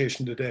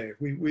education today.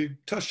 We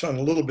touched on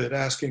a little bit,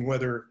 asking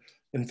whether,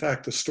 in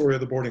fact, the story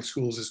of the boarding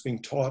schools is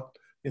being taught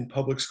in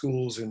public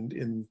schools and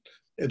in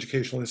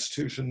educational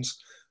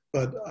institutions.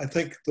 But I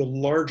think the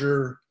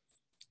larger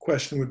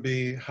question would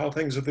be how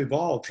things have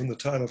evolved from the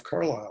time of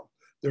Carlisle.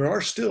 There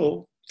are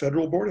still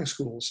federal boarding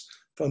schools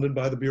funded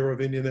by the Bureau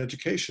of Indian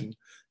Education.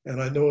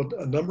 And I know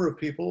a number of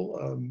people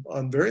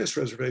on various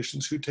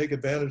reservations who take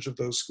advantage of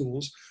those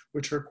schools,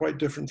 which are quite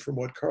different from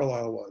what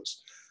Carlisle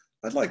was.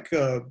 I'd like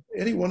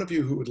any one of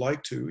you who would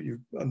like to, you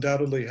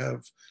undoubtedly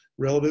have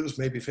relatives,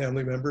 maybe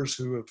family members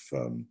who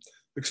have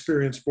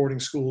experienced boarding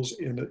schools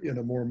in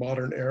a more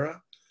modern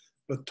era,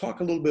 but talk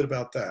a little bit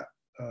about that.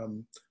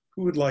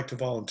 Who would like to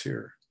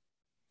volunteer?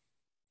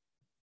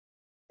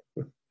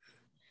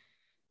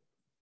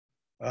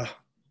 I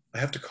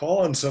have to call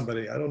on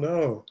somebody. I don't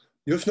know.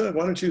 Yufna,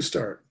 why don't you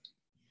start?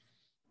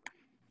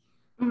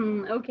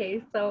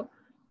 Okay, so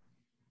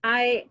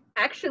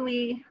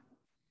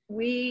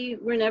we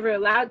were never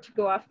allowed to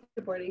go off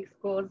to boarding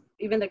schools,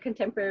 even the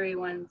contemporary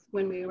ones,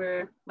 when we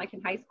were like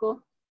in high school.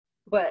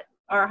 But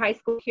our high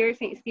school here,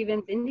 St.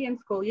 Stephen's Indian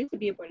School, used to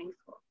be a boarding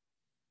school.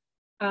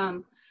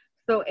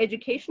 So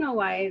educational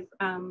wise,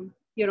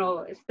 you know,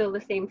 it's still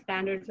the same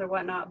standards or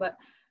whatnot, but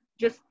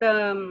just,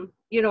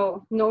 you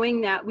know,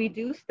 knowing that we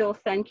do still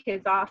send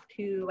kids off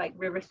to like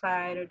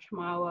Riverside or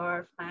Chamawa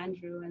or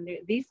Flandreau, and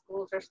these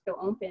schools are still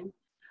open.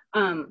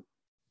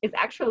 It's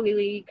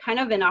actually kind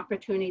of an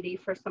opportunity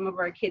for some of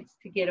our kids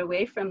to get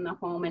away from the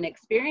home and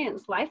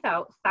experience life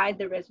outside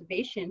the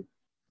reservation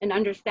and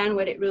understand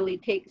what it really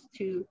takes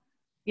to,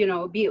 you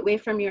know, be away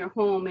from your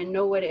home and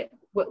know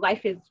what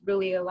life is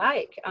really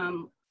like.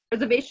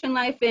 Reservation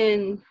life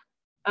and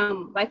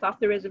life off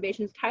the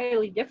reservation is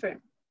entirely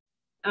different.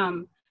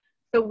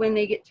 So when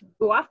they get to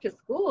go off to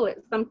school,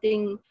 it's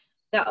something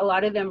that a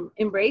lot of them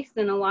embrace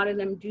and a lot of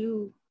them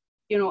do,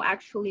 you know,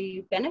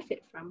 actually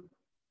benefit from.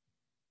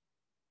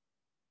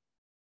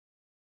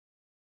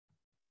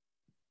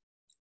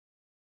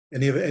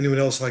 Anyone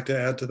else like to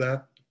add to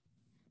that?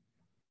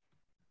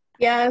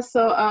 Yeah,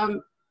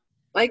 so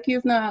like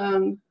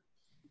Yufna,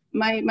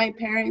 my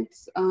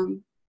parents,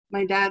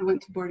 my dad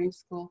went to boarding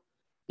school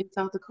in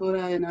South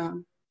Dakota,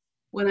 and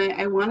when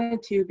I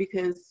wanted to,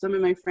 because some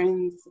of my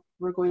friends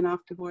were going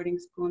off to boarding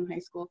school in high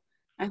school,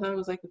 I thought it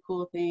was like a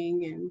cool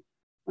thing. And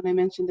when I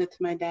mentioned it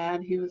to my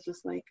dad, he was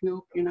just like,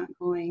 nope, you're not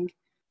going.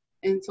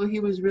 And so he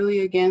was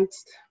really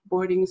against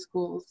boarding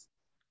schools.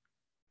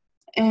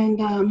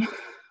 And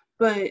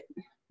but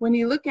when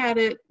you look at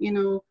it, you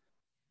know,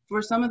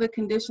 for some of the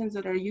conditions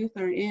that our youth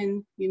are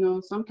in, you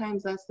know,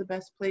 sometimes that's the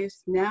best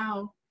place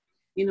now,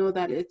 you know,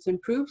 that it's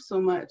improved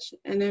so much.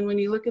 And then when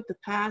you look at the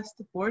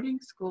past boarding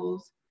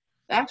schools,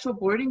 the actual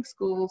boarding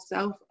school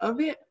south of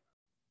it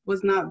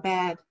was not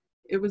bad.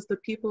 It was the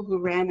people who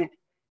ran it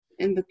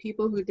and the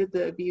people who did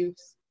the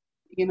abuse,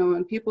 you know,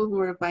 and people who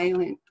were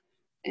violent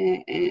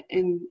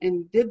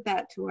and did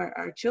that to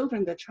our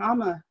children. The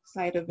trauma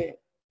side of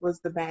it was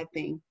the bad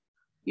thing.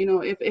 You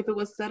know, if it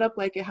was set up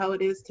like how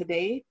it is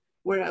today,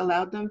 where it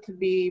allowed them to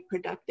be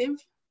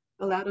productive,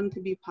 allowed them to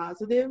be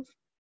positive,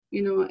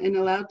 you know, and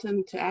allowed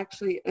them to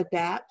actually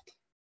adapt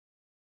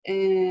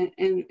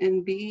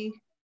and be,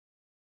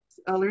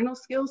 learn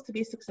those skills to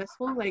be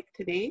successful like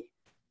today.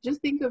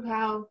 Just think of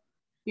how,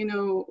 you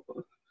know,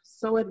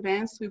 so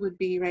advanced we would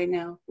be right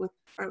now with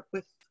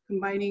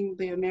combining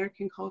the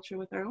American culture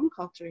with our own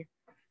culture,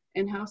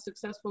 and how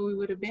successful we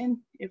would have been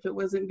if it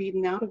wasn't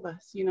beaten out of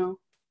us, you know.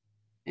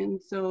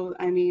 And so,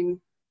 I mean,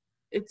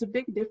 it's a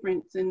big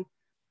difference. And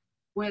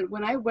where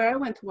I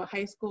went to a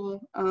high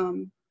school,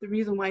 the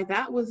reason why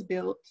that was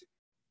built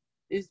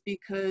is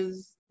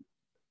because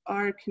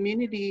our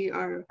community,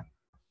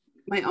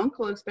 my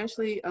uncle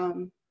especially,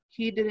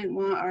 he didn't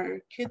want our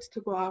kids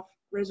to go off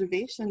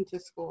reservation to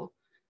school.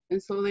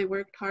 And so they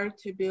worked hard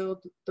to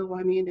build the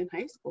Wyoming Indian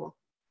High School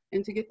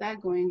and to get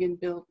that going and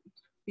built,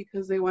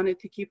 because they wanted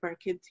to keep our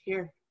kids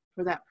here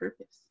for that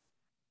purpose,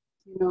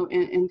 you know,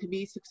 and to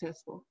be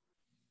successful.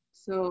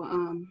 So,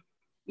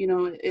 you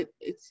know,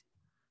 it's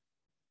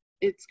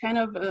kind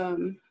of,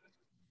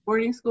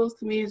 boarding schools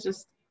to me is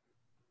just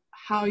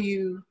how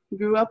you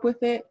grew up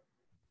with it,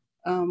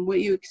 what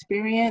you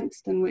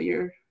experienced and what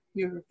your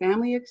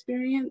family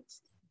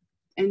experienced,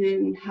 and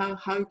then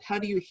how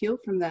do you heal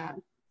from that,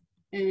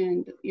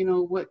 and you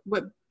know what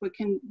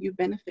can you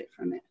benefit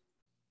from it,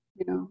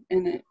 you know.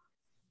 And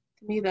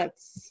to me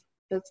that's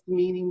the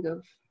meaning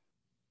of,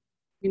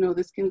 you know,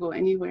 this can go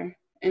anywhere.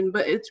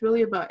 But it's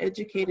really about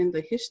educating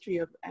the history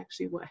of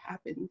actually what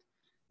happened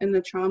and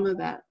the trauma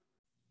that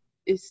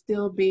is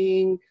still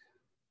being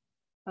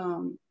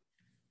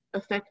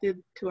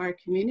affected to our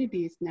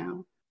communities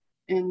now,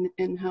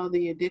 and how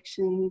the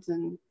addictions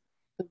and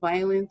the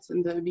violence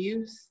and the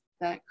abuse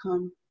that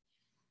come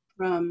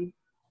from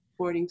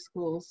boarding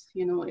schools.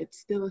 You know, it's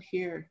still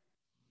here.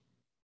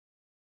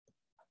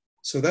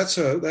 So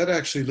that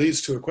actually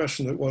leads to a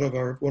question that one of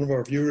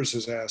our viewers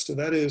has asked, and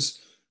that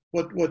is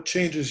what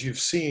changes you've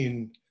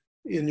seen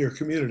in your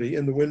community,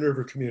 in the Wind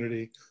River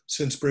community,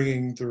 since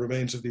bringing the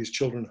remains of these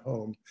children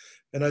home.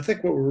 And I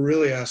think what we're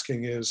really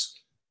asking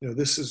is, you know,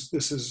 this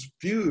is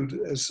viewed,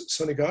 as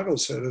Sonny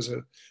Goggles said, as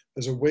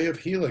a way of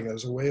healing,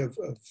 as a way of,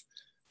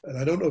 and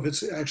I don't know if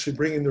it's actually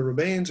bringing the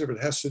remains or if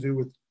it has to do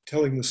with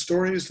telling the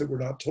stories that were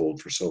not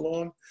told for so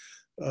long.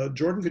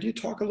 Jordan, could you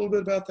talk a little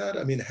bit about that?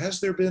 I mean, has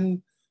there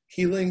been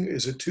healing?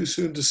 Is it too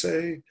soon to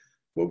say?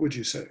 What would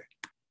you say?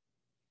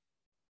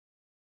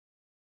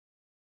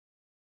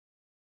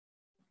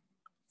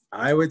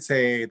 I would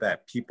say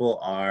that people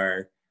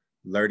are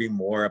learning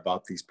more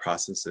about these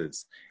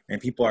processes,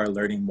 and people are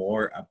learning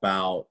more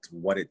about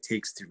what it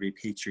takes to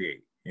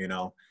repatriate, you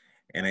know?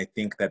 And I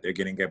think that they're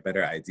getting a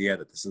better idea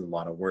that this is a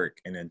lot of work.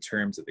 And in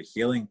terms of the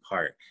healing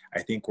part,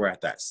 I think we're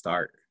at that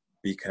start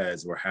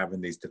because we're having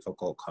these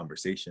difficult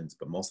conversations,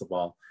 but most of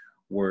all,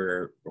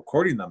 we're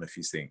recording them if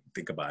you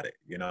think about it,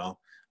 you know?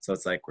 So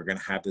it's like, we're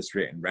gonna have this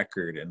written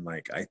record, and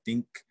like, I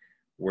think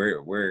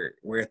we're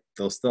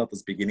still at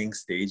those beginning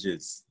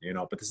stages, you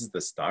know, but this is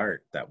the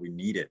start that we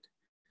needed.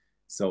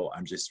 So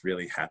I'm just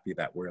really happy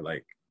that we're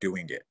like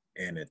doing it,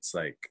 and it's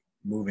like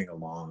moving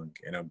along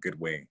in a good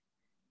way.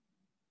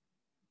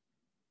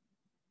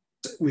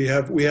 We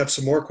have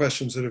some more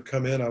questions that have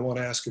come in. I want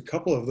to ask a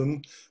couple of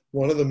them.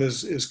 One of them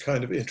is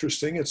kind of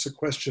interesting. It's a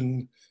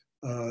question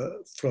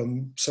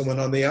from someone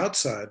on the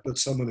outside, but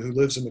someone who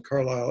lives in the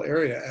Carlisle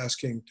area,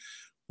 asking,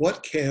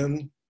 what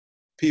can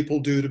people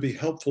do to be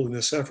helpful in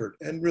this effort?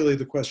 And really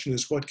the question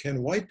is, what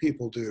can white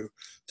people do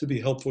to be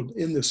helpful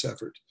in this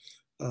effort,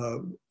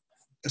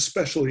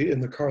 especially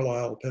in the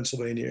Carlisle,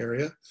 Pennsylvania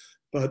area?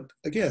 But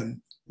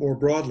again, more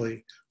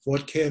broadly,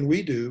 what can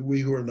we do,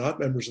 we who are not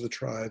members of the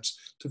tribes,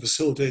 to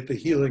facilitate the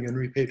healing and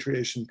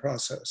repatriation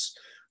process?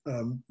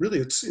 Really,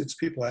 it's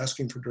people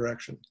asking for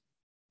direction.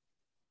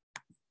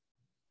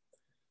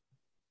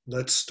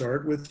 Let's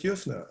start with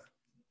Yufna.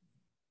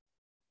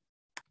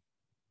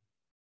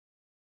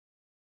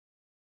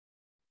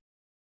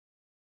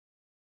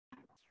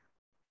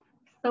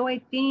 So I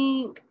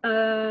think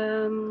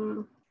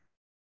to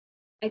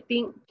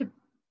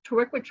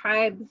work with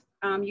tribes,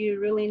 you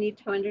really need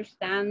to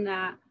understand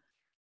that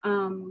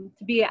to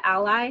be an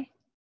ally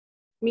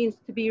means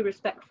to be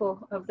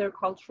respectful of their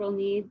cultural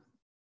needs,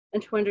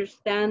 and to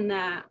understand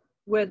that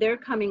where they're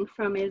coming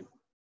from is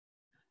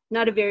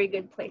not a very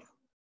good place,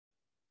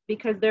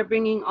 because they're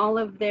bringing all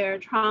of their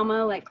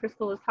trauma, like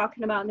Crystal was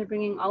talking about, and they're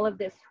bringing all of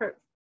this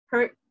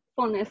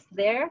hurtfulness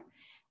there,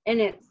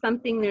 and it's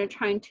something they're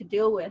trying to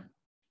deal with.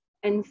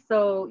 And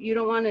so you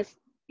don't want to,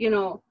 you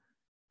know,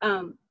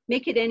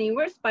 make it any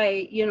worse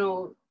by, you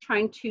know,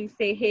 trying to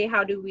say, hey,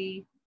 how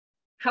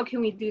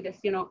can we do this,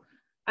 you know?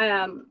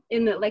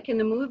 In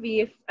the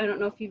movie, I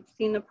don't know if you've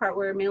seen the part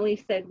where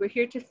Millie said, we're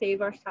here to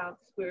save ourselves.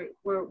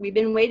 We've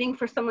been waiting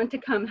for someone to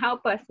come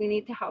help us. We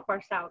need to help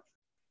ourselves.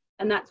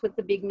 And that's what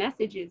the big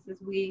message is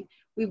we've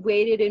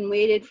waited and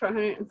waited for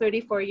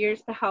 134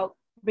 years to help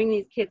bring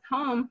these kids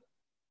home.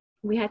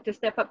 We had to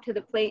step up to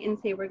the plate and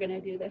say, we're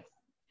gonna do this.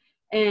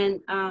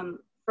 And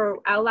for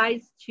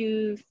allies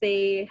to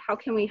say, how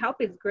can we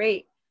help, is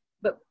great.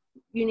 But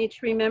you need to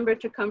remember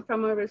to come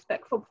from a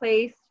respectful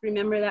place.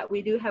 Remember that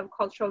we do have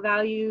cultural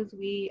values.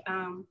 We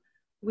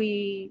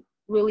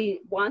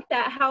really want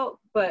that help,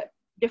 but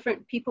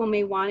different people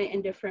may want it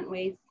in different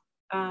ways.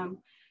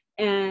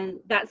 And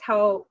that's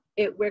how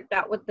it worked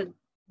out with the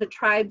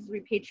tribes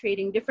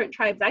repatriating different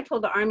tribes. I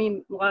told the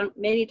Army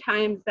many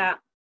times that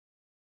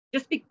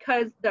just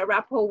because the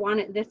Arapaho want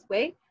it this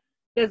way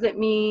doesn't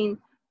mean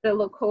the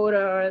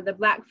Lakota or the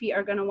Blackfeet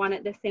are going to want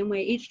it the same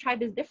way. Each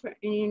tribe is different,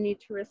 and you need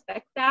to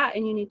respect that,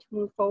 and you need to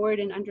move forward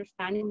in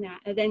understanding that,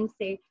 and then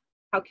say,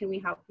 how can we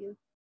help you?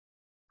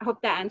 I hope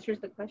that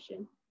answers the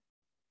question.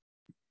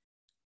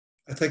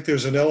 I think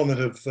there's an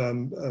element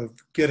of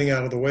getting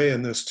out of the way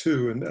in this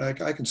too, and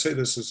I can say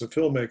this as a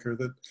filmmaker,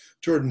 that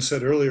Jordan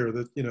said earlier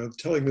that, you know,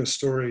 telling this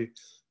story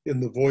in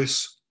the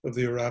voice of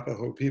the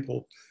Arapaho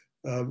people,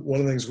 one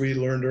of the things we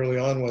learned early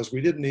on was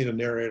we didn't need a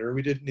narrator.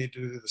 We didn't need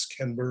to do this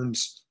Ken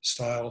Burns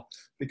style,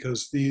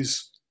 because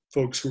these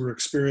folks who were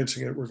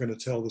experiencing it were going to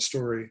tell the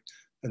story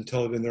and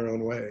tell it in their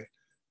own way.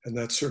 And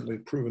that's certainly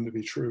proven to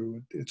be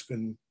true. It's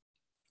been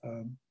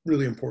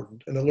really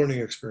important and a learning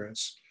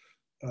experience.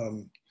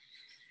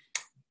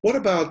 What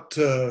about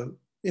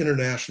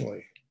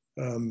internationally?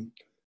 You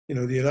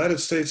know, the United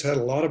States had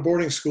a lot of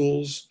boarding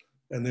schools,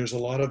 and there's a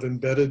lot of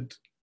embedded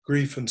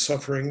grief and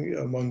suffering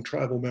among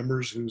tribal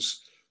members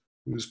whose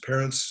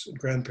parents,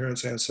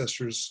 grandparents,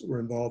 ancestors were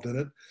involved in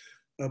it.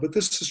 But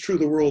this is true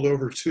the world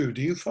over too.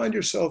 Do you find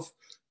yourself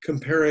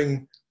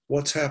comparing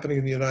what's happening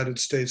in the United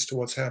States to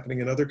what's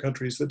happening in other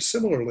countries that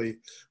similarly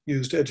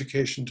used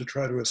education to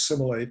try to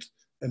assimilate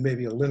and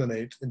maybe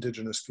eliminate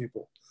indigenous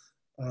people?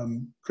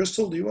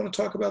 Crystal, do you want to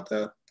talk about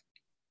that?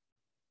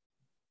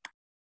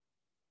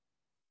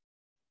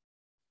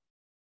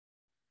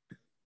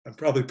 I'm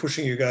probably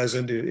pushing you guys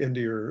into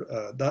your,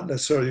 not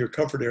necessarily your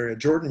comfort area.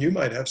 Jordan, you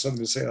might have something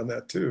to say on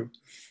that too.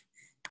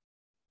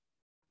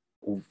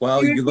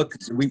 Well, you look,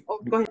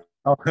 Go ahead.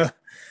 oh,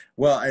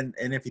 well, and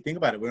if you think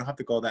about it, we don't have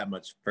to go that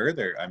much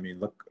further. I mean,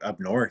 look up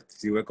north,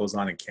 see what goes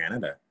on in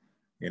Canada.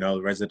 You know,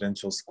 the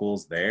residential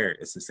schools there,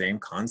 it's the same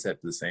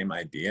concept, the same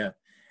idea.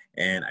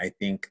 And I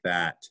think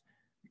that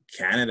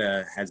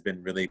Canada has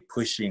been really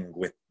pushing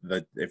with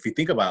if you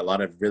think about it, a lot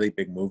of really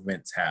big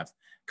movements have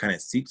kind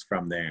of seeped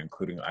from there,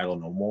 including Idle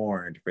No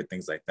More and different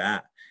things like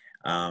that,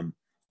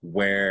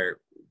 where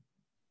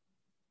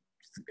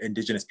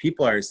Indigenous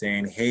people are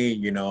saying, hey,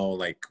 you know,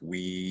 like,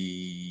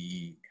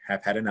 we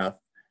have had enough.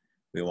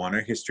 We want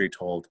our history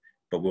told,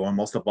 but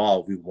most of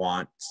all, we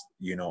want,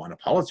 you know, an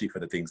apology for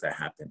the things that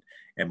happened.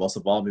 And most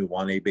of all, we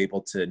want to be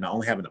able to not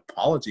only have an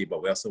apology,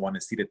 but we also want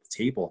to sit at the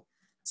table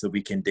so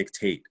we can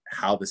dictate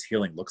how this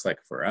healing looks like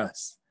for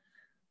us,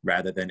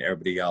 rather than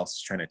everybody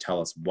else trying to tell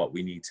us what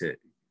we need to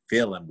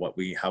feel and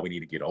how we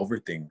need to get over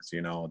things.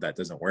 You know, that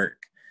doesn't work.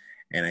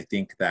 And I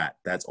think that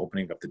that's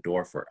opening up the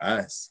door for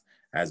us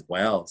as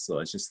well. So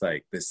it's just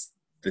like this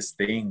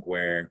thing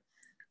where,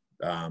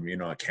 you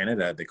know, in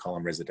Canada, they call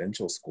them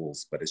residential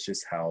schools, but it's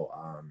just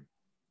how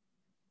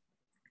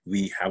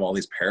we have all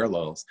these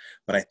parallels.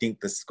 But I think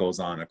this goes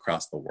on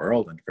across the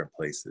world in different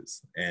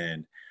places.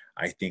 And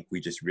I think we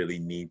just really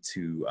need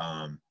to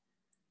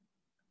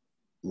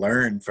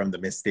learn from the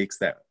mistakes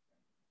that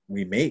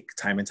we make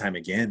time and time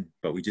again,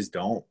 but we just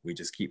don't. We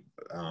just keep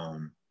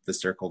the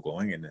circle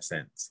going in a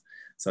sense.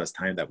 So it's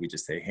time that we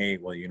just say, hey,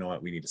 well, you know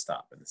what, we need to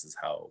stop. And this is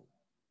how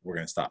we're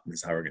going to stop. And this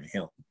is how we're going to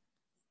heal.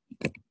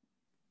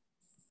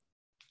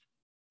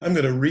 I'm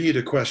going to read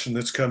a question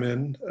that's come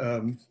in.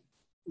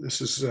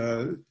 This is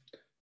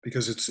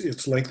because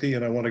it's lengthy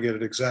and I want to get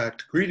it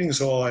exact.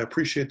 Greetings all. I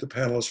appreciate the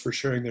panelists for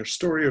sharing their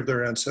story of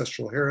their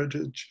ancestral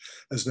heritage.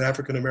 As an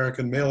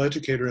African-American male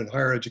educator in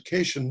higher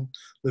education,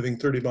 living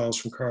 30 miles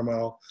from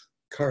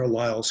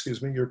Carlisle,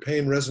 excuse me, your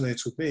pain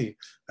resonates with me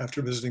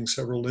after visiting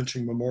several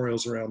lynching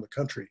memorials around the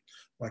country.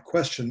 My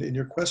question, in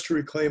your quest to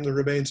reclaim the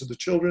remains of the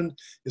children,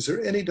 is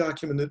there any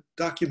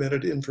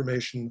documented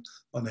information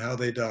on how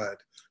they died?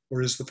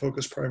 Or is the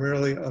focus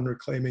primarily on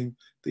reclaiming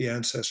the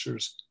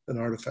ancestors and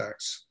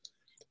artifacts?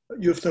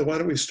 Yufna, why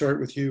don't we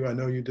start with you? I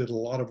know you did a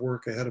lot of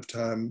work ahead of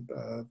time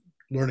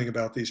learning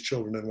about these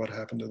children and what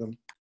happened to them.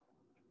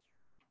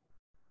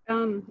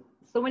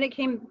 So when it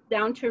came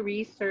down to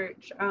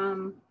research,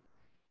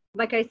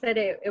 like I said,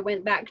 it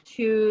went back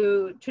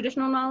to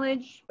traditional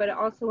knowledge, but it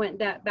also went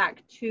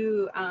back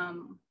to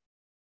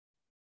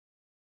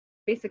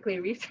basically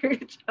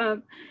research.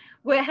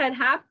 What had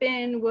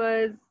happened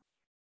was,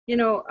 you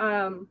know,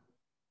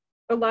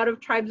 a lot of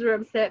tribes were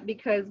upset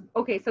because,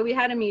 okay, so we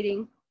had a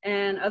meeting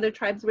and other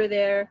tribes were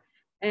there,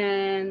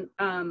 and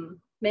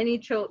many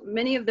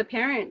of the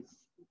parents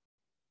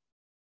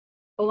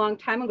a long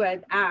time ago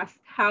had asked,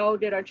 how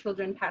did our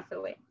children pass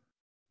away?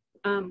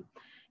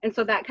 And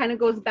so that kind of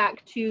goes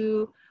back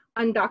to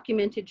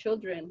undocumented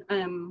children.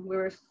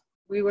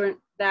 We weren't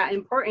that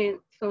important,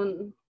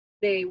 so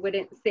they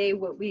wouldn't say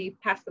what we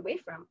passed away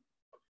from.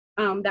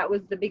 That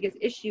was the biggest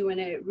issue, and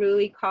it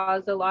really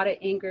caused a lot of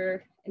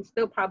anger, and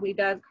still probably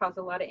does cause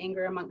a lot of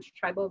anger amongst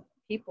tribal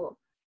people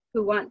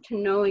who want to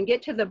know and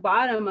get to the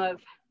bottom of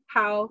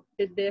how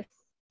did this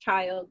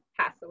child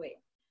pass away.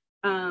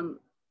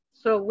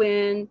 So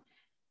when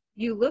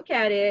you look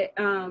at it,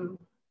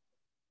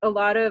 a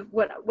lot of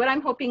what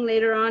I'm hoping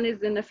later on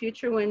is in the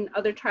future when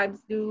other tribes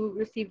do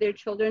receive their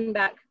children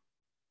back,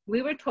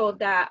 we were told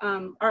that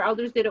our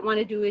elders didn't want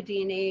to do a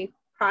DNA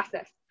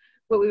process.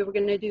 What we were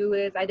going to do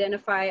is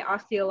identify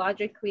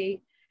osteologically,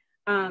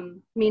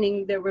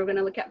 meaning that we're going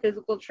to look at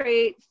physical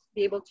traits,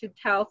 be able to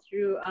tell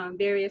through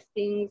various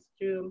things,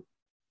 through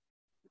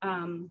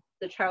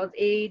the child's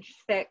age,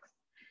 sex.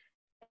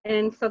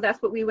 And so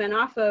that's what we went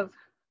off of,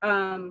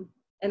 and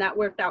that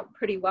worked out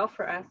pretty well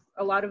for us.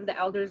 A lot of the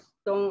elders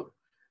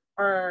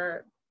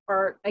are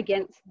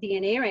against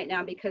DNA right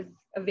now because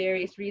of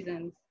various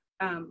reasons.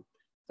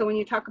 So when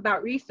you talk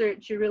about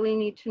research, you really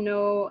need to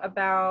know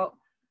about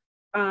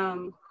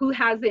who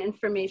has the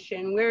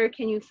information, where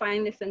can you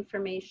find this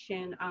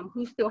information,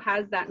 who still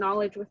has that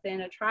knowledge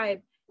within a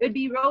tribe. It would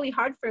be really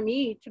hard for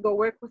me to go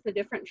work with a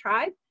different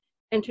tribe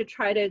and to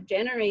try to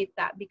generate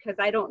that because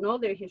I don't know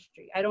their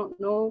history. I don't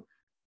know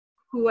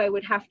who I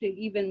would have to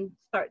even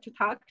start to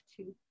talk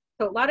to.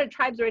 So a lot of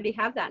tribes already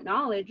have that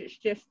knowledge. It's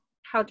just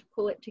how to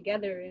pull it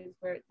together is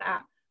where it's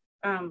at.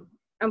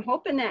 I'm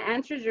hoping that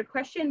answers your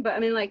question, but I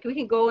mean, like, we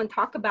can go and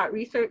talk about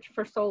research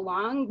for so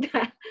long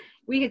that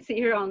we could sit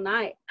here all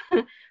night.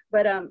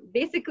 But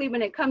basically,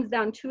 when it comes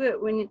down to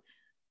it, when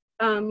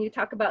you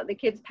talk about the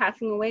kids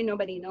passing away,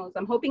 nobody knows.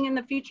 I'm hoping in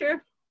the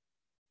future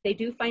they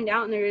do find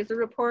out, and there is a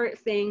report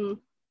saying,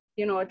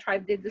 you know, a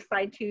tribe did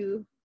decide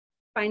to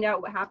find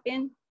out what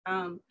happened.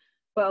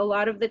 But a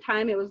lot of the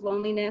time it was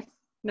loneliness,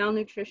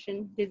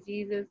 malnutrition,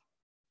 diseases,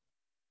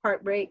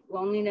 heartbreak,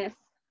 loneliness.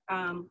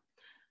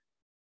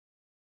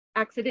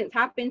 Accidents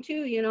happen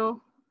too, you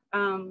know,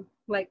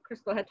 like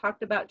Crystal had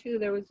talked about too,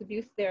 there was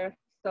abuse there.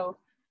 So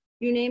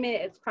you name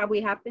it, it's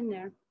probably happened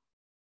there.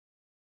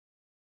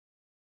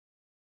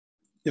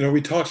 You know,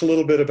 we talked a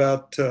little bit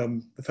about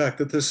the fact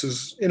that this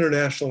is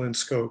international in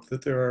scope,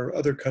 that there are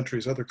other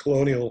countries, other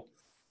colonial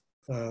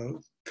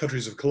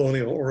countries of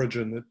colonial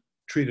origin that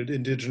treated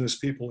indigenous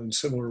people in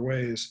similar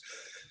ways.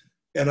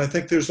 And I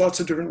think there's lots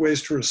of different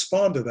ways to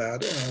respond to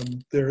that.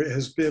 There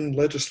has been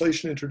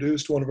legislation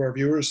introduced. One of our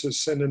viewers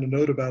has sent in a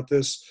note about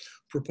this,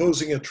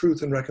 proposing a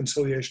Truth and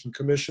Reconciliation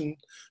Commission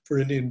for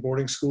Indian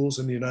boarding schools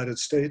in the United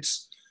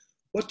States.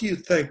 What do you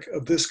think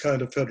of this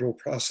kind of federal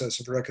process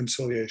of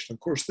reconciliation? Of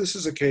course, this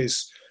is a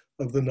case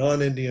of the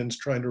non-Indians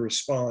trying to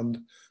respond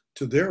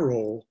to their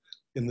role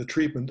in the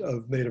treatment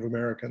of Native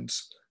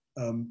Americans.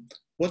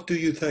 What do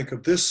you think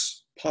of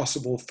this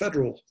possible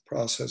federal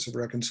process of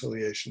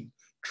reconciliation,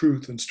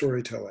 truth and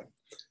storytelling?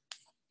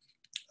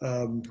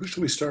 Who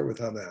should we start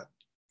with on that?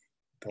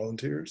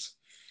 Volunteers?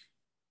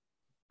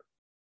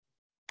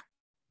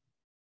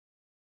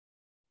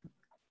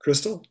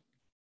 Crystal?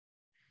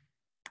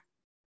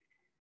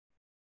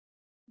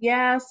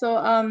 Yeah, so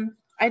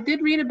I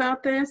did read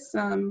about this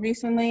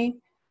recently,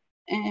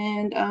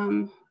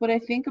 and what I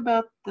think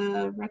about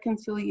the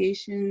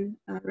reconciliation,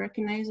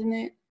 recognizing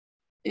it,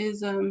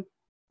 is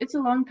it's a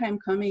long time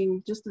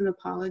coming, just an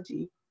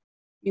apology,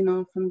 you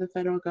know, from the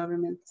federal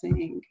government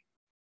saying,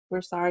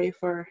 we're sorry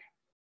for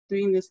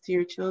doing this to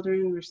your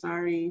children, we're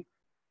sorry,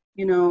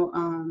 you know,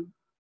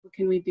 what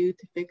can we do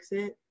to fix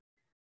it?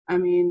 I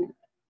mean,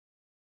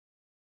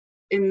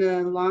 in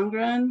the long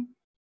run,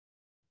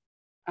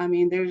 I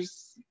mean,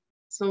 there's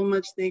so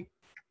much they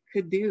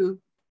could do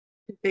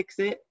to fix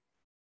it.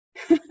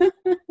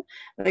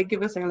 Like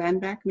give us our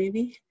land back,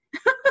 maybe.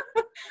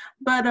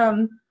 But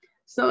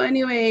so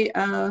anyway,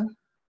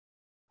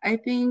 I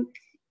think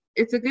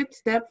it's a good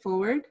step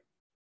forward,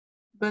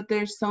 but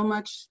there's so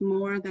much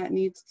more that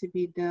needs to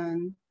be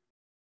done.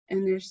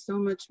 And there's so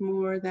much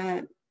more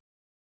that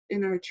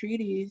in our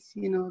treaties,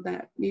 you know,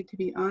 that need to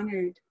be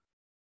honored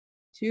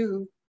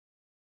too,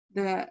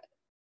 that,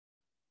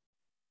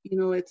 you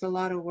know, it's a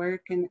lot of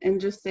work, and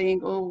just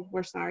saying, oh,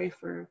 we're sorry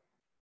for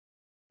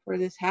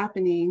this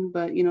happening,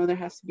 but, you know, there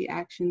has to be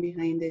action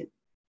behind it,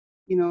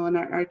 you know, and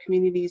our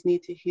communities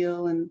need to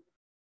heal, and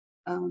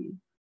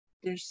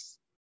there's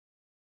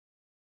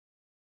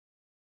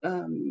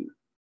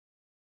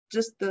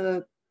just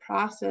the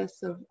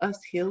process of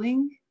us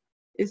healing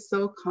is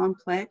so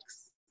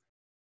complex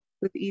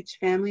with each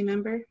family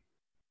member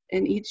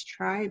and each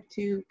tribe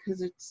too,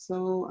 because it's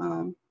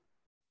so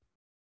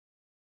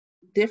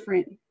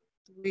different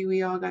the way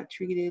we all got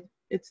treated.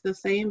 It's the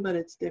same, but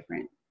it's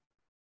different.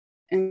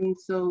 And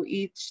so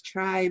each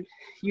tribe,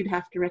 you'd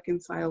have to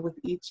reconcile with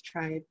each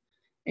tribe,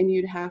 and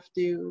you'd have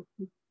to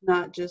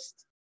not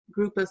just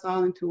group us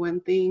all into one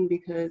thing,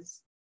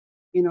 because,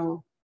 you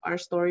know, our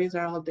stories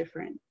are all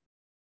different,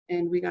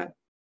 and we got,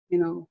 you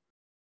know,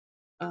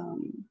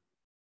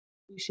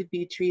 we should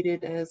be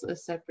treated as a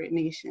separate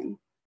nation,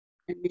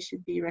 and we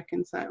should be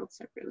reconciled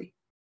separately.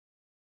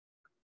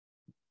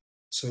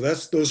 So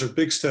those are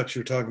big steps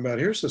you're talking about.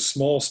 Here's a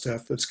small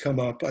step that's come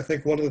up. I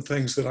think one of the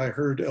things that I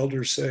heard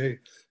elders say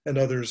and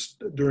others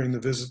during the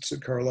visits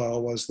at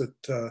Carlisle was that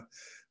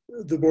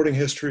the boarding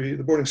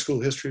school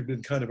history had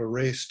been kind of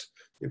erased.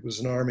 It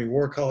was an Army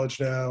War College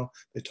now.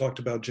 They talked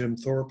about Jim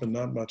Thorpe and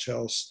not much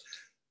else.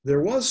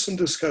 There was some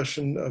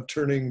discussion of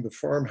turning the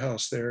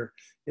farmhouse there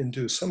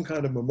into some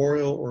kind of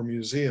memorial or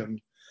museum.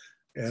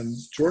 And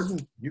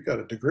Jordan, you got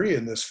a degree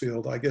in this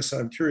field. I guess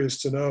I'm curious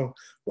to know,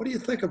 what do you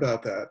think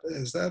about that?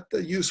 Is that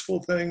a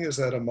useful thing? Is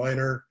that a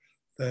minor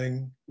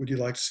thing? Would you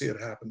like to see it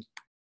happen?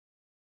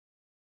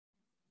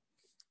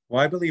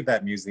 Well, I believe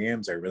that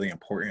museums are really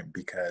important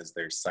because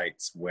they're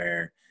sites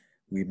where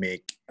we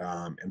make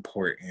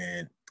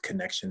important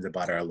connections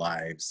about our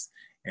lives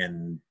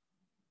and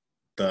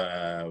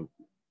the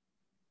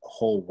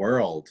whole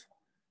world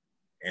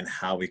and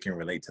how we can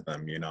relate to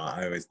them. You know,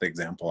 the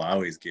example I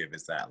always give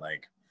is that,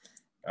 like,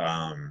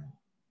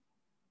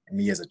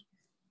 me as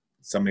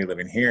somebody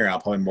living here, I'll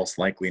probably most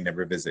likely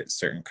never visit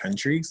certain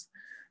countries.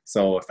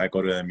 So if I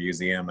go to a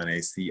museum and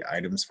I see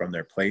items from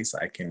their place,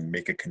 I can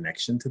make a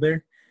connection to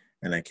there,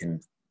 and I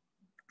can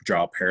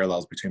draw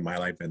parallels between my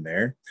life and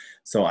there.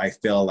 So I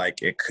feel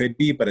like it could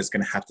be, but it's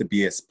going to have to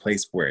be a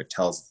place where it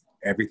tells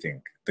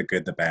everything, the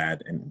good, the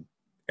bad, and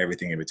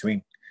everything in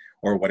between,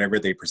 or whatever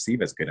they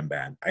perceive as good and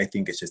bad. I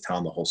think it's just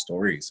telling the whole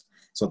stories.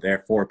 So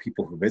therefore,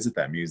 people who visit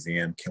that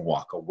museum can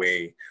walk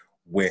away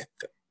with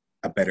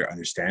a better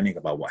understanding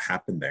about what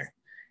happened there,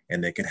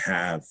 and they can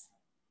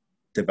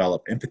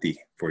develop empathy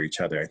for each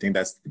other. I think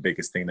that's the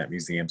biggest thing that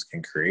museums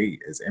can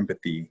create, is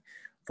empathy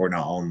for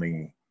not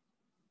only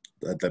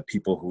the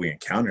people who we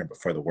encounter, but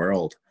for the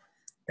world,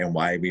 and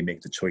why we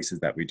make the choices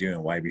that we do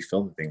and why we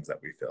feel the things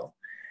that we feel.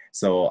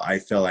 So I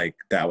feel like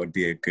that would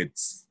be a good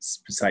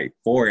site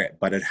for it,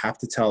 but it'd have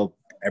to tell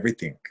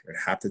everything.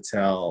 It'd have to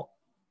tell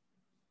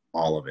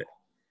all of it.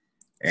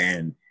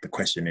 And the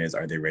question is,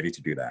 are they ready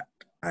to do that?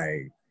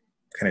 I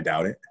kind of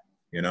doubt it,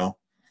 you know?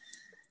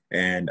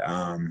 And,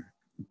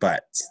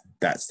 but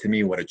that's to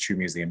me what a true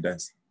museum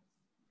does.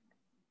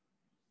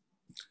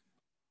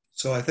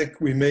 So I think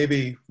we may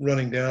be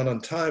running down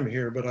on time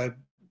here, but I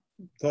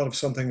thought of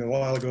something a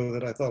while ago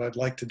that I thought I'd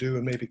like to do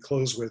and maybe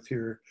close with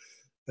here.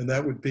 And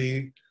that would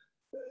be,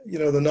 you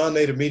know, the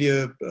non-native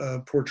media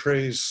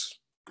portrays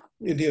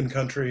Indian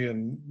country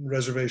and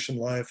reservation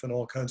life and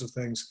all kinds of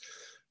things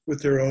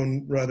with their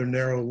own rather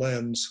narrow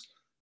lens.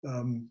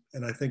 And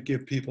I think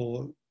give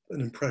people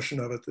an impression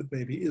of it that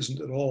maybe isn't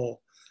at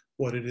all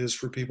what it is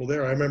for people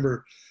there. I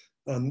remember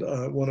on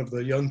one of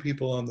the young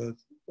people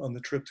on the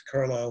trip to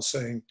Carlisle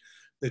saying,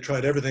 they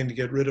tried everything to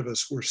get rid of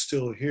us, we're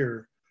still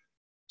here.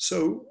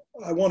 So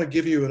I want to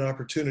give you an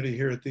opportunity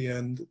here at the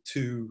end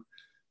to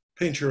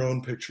paint your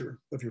own picture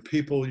of your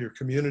people, your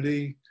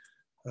community,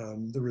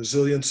 the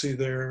resiliency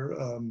there,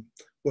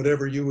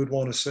 whatever you would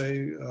want to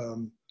say,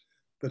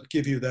 but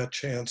give you that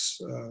chance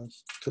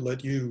to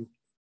let you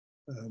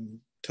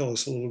tell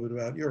us a little bit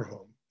about your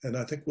home. And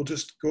I think we'll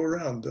just go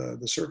around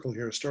the circle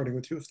here, starting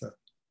with Yufna.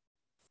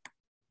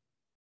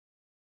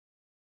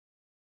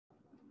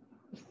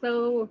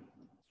 So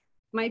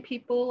my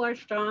people are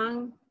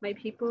strong, my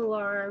people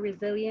are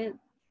resilient,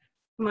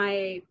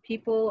 my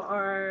people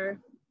are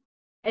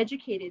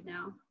educated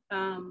now.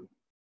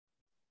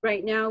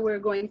 Right now we're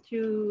going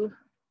through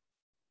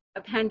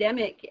a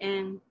pandemic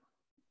and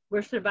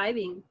we're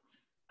surviving.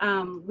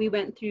 We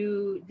went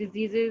through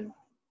diseases,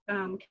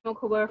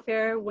 chemical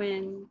warfare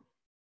when,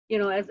 you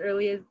know, as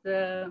early as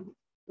the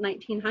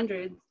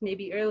 1900s,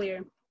 maybe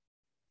earlier.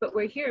 But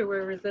we're here,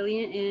 we're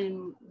resilient,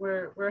 and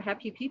we're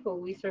happy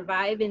people. We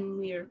survive, and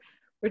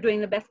we're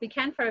doing the best we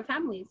can for our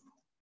families.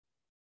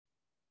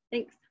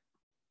 Thanks.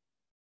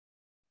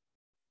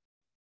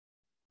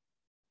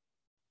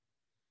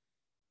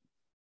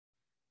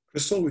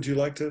 Crystal, would you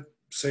like to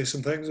say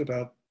some things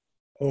about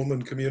home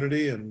and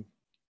community and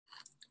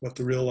what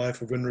the real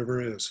life of Wind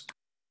River is?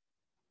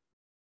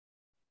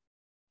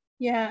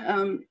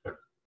 Yeah,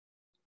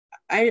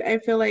 I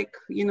feel like,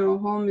 you know,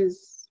 home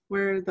is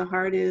where the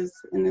heart is,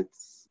 and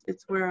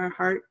it's where our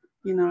heart,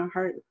 you know, our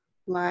heart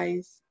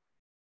lies.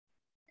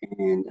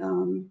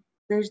 And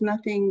there's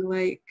nothing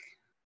like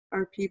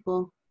our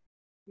people,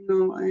 you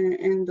know,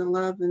 and the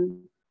love and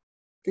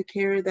the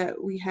care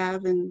that we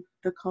have and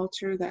the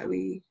culture that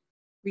we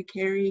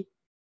carry.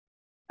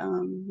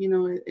 You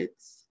know,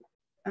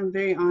 I'm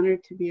very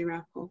honored to be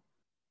Arapaho.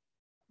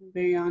 I'm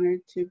very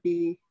honored to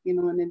be, you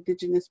know, an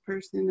Indigenous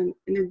person and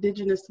an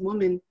Indigenous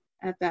woman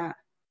at that.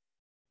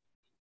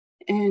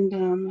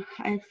 And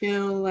I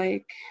feel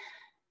like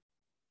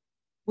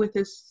with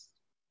this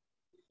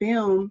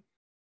film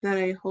that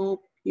I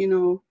hope, you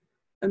know,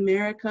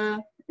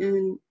 America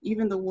and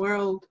even the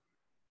world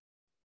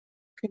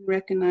can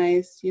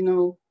recognize, you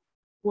know,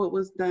 what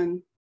was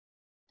done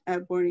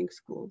at boarding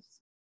schools.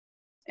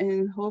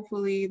 And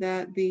hopefully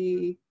that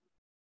the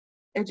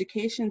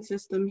education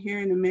system here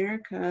in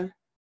America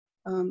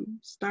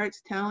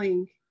starts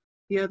telling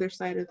the other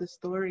side of the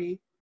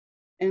story,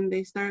 and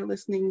they start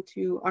listening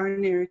to our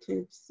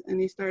narratives, and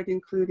they start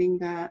including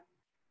that,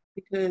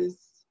 because,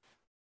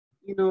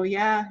 you know,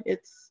 yeah,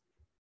 it's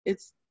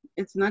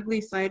an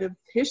ugly side of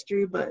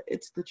history, but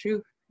it's the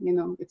truth. You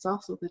know, it's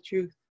also the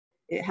truth.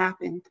 It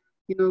happened.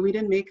 You know, we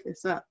didn't make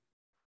this up.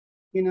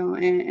 You know,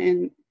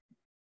 and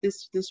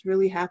this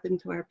really happened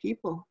to our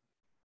people,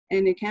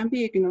 and it can't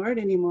be ignored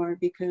anymore,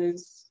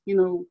 because, you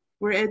know,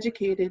 we're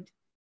educated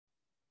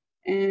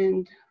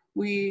and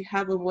we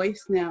have a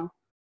voice now.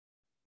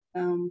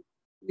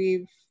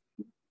 We've,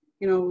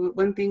 you know,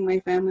 one thing my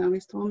family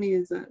always told me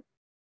is that,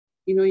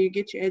 you know, you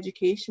get your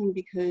education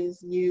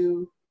because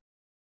you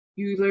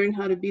learn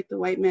how to beat the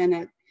white man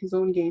at his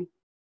own game.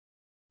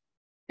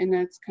 And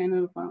that's kind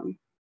of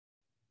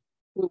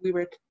what we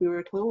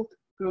were told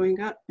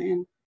growing up.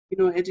 And, you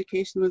know,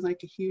 education was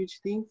like a huge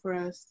thing for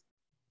us.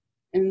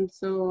 And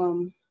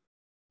so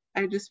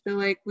I just feel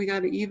like we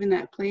got to even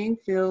that playing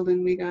field,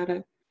 and we got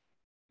to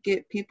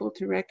get people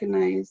to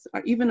recognize,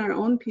 even our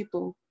own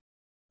people,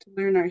 to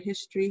learn our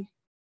history,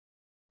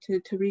 to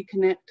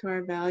reconnect to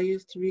our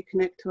values, to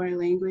reconnect to our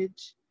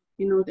language,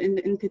 you know,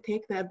 and to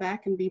take that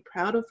back and be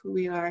proud of who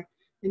we are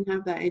and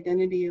have that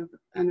identity of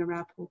an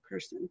Arapaho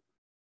person,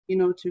 you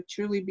know, to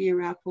truly be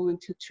Arapaho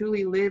and to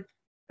truly live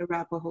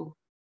Arapaho,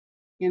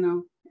 you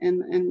know,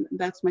 and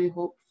that's my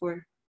hope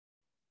for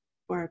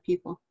our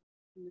people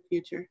in the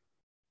future.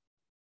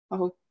 I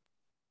hope.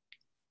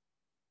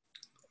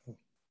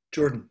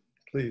 Jordan,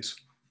 please.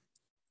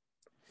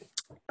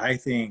 I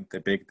think the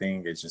big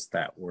thing is just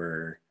that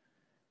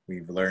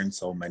we've learned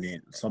so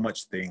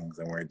much things,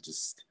 and we're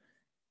just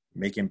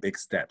making big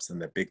steps.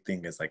 And the big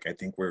thing is, like, I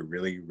think we're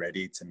really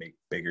ready to make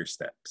bigger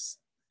steps.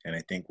 And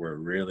I think we're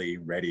really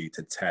ready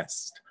to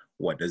test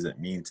what does it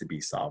mean to be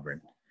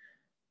sovereign.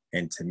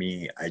 And to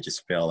me, I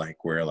just feel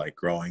like we're like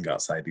growing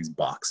outside these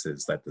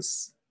boxes that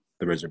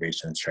the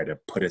reservations try to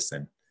put us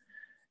in.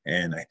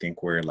 And I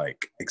think we're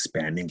like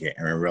expanding it,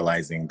 and we're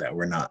realizing that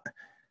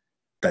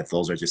that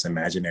those are just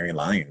imaginary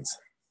lines.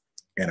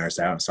 And our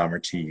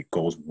sovereignty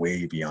goes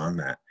way beyond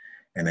that.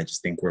 And I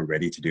just think we're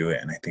ready to do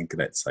it. And I think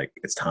that's like,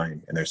 it's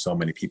time. And there's so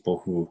many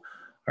people who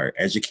are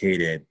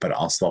educated, but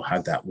also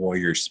have that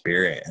warrior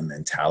spirit and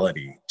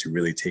mentality to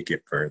really take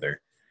it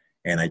further.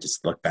 And I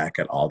just look back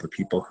at all the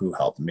people who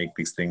helped make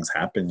these things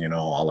happen, you know,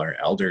 all our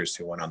elders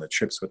who went on the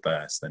trips with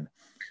us, and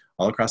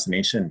all across the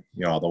nation,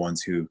 you know, all the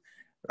ones who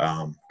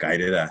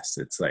guided us.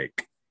 It's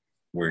like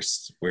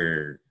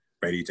we're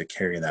ready to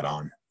carry that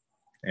on.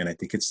 And I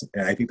think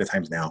the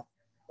time's now.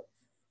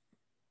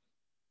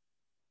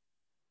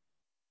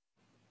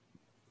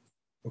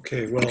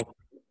 Okay, well,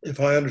 if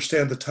I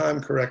understand the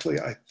time correctly,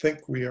 I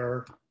think we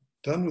are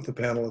done with the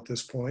panel at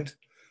this point.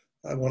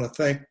 I want to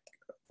thank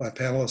my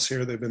panelists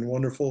here. They've been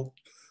wonderful.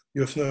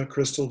 Yufna,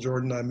 Crystal,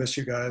 Jordan, I miss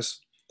you guys.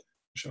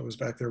 Wish I was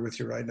back there with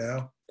you right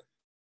now.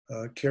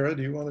 Kara,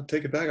 do you want to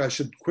take it back? I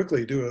should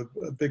quickly do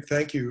a big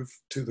thank you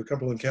to the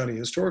Cumberland County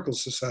Historical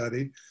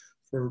Society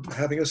for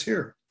having us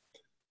here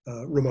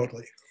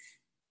remotely.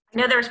 I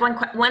know there's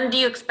when do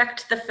you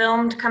expect the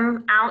film to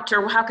come out,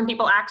 or how can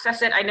people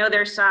access it? I know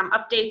there's some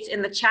updates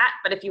in the chat,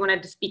 but if you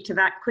wanted to speak to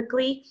that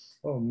quickly.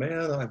 Oh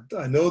man,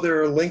 I know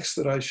there are links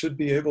that I should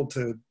be able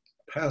to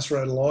pass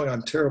right along.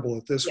 I'm terrible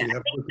at this. Yeah, I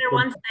think there are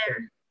ones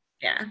there.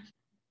 Yeah.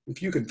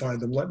 If you can find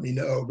them, let me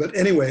know. But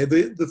anyway,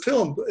 the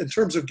film, in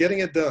terms of getting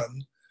it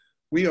done,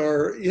 we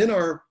are in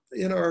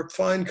our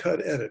fine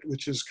cut edit,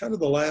 which is kind of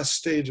the last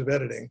stage of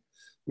editing.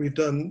 We've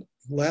done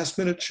last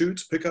minute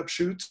shoots, pickup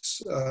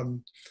shoots,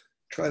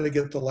 trying to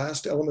get the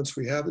last elements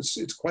we have.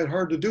 It's quite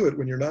hard to do it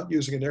when you're not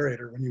using a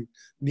narrator, when you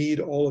need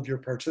all of your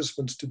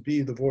participants to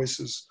be the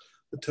voices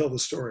that tell the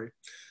story.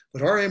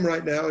 But our aim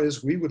right now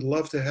is we would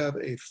love to have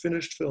a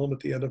finished film at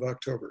the end of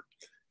October,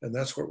 and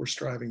that's what we're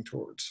striving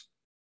towards.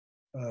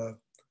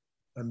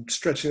 I'm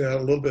stretching that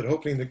out a little bit,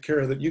 hoping that,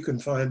 Kara, that you can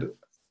find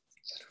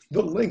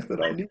the link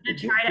that I need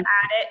to try to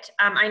add it.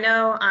 I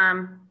know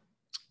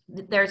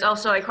there's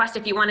also a request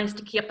if you want us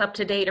to keep up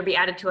to date or be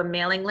added to a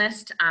mailing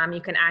list. You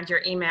can add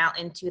your email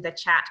into the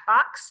chat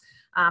box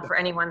for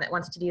anyone that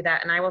wants to do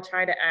that. And I will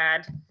try to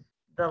add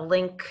the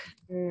link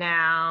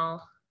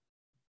now.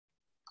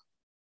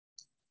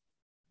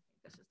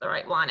 This is the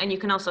right one. And you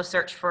can also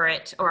search for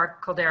it or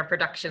Caldera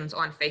Productions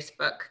on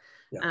Facebook.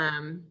 Yeah.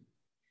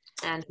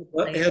 And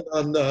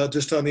on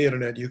just on the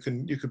internet, you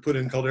can put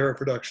in Caldera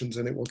Productions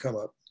and it will come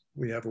up.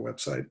 We have a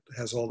website that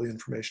has all the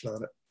information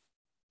on it.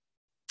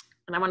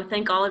 And I want to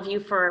thank all of you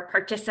for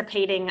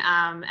participating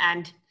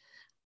and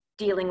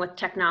dealing with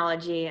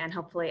technology, and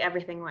hopefully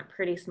everything went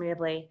pretty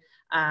smoothly.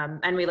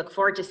 And we look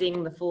forward to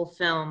seeing the full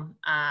film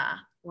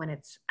when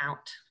it's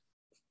out.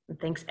 And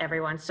thanks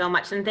everyone so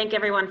much. And thank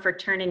everyone for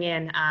turning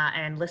in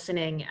and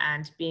listening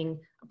and being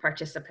a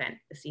participant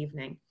this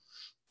evening.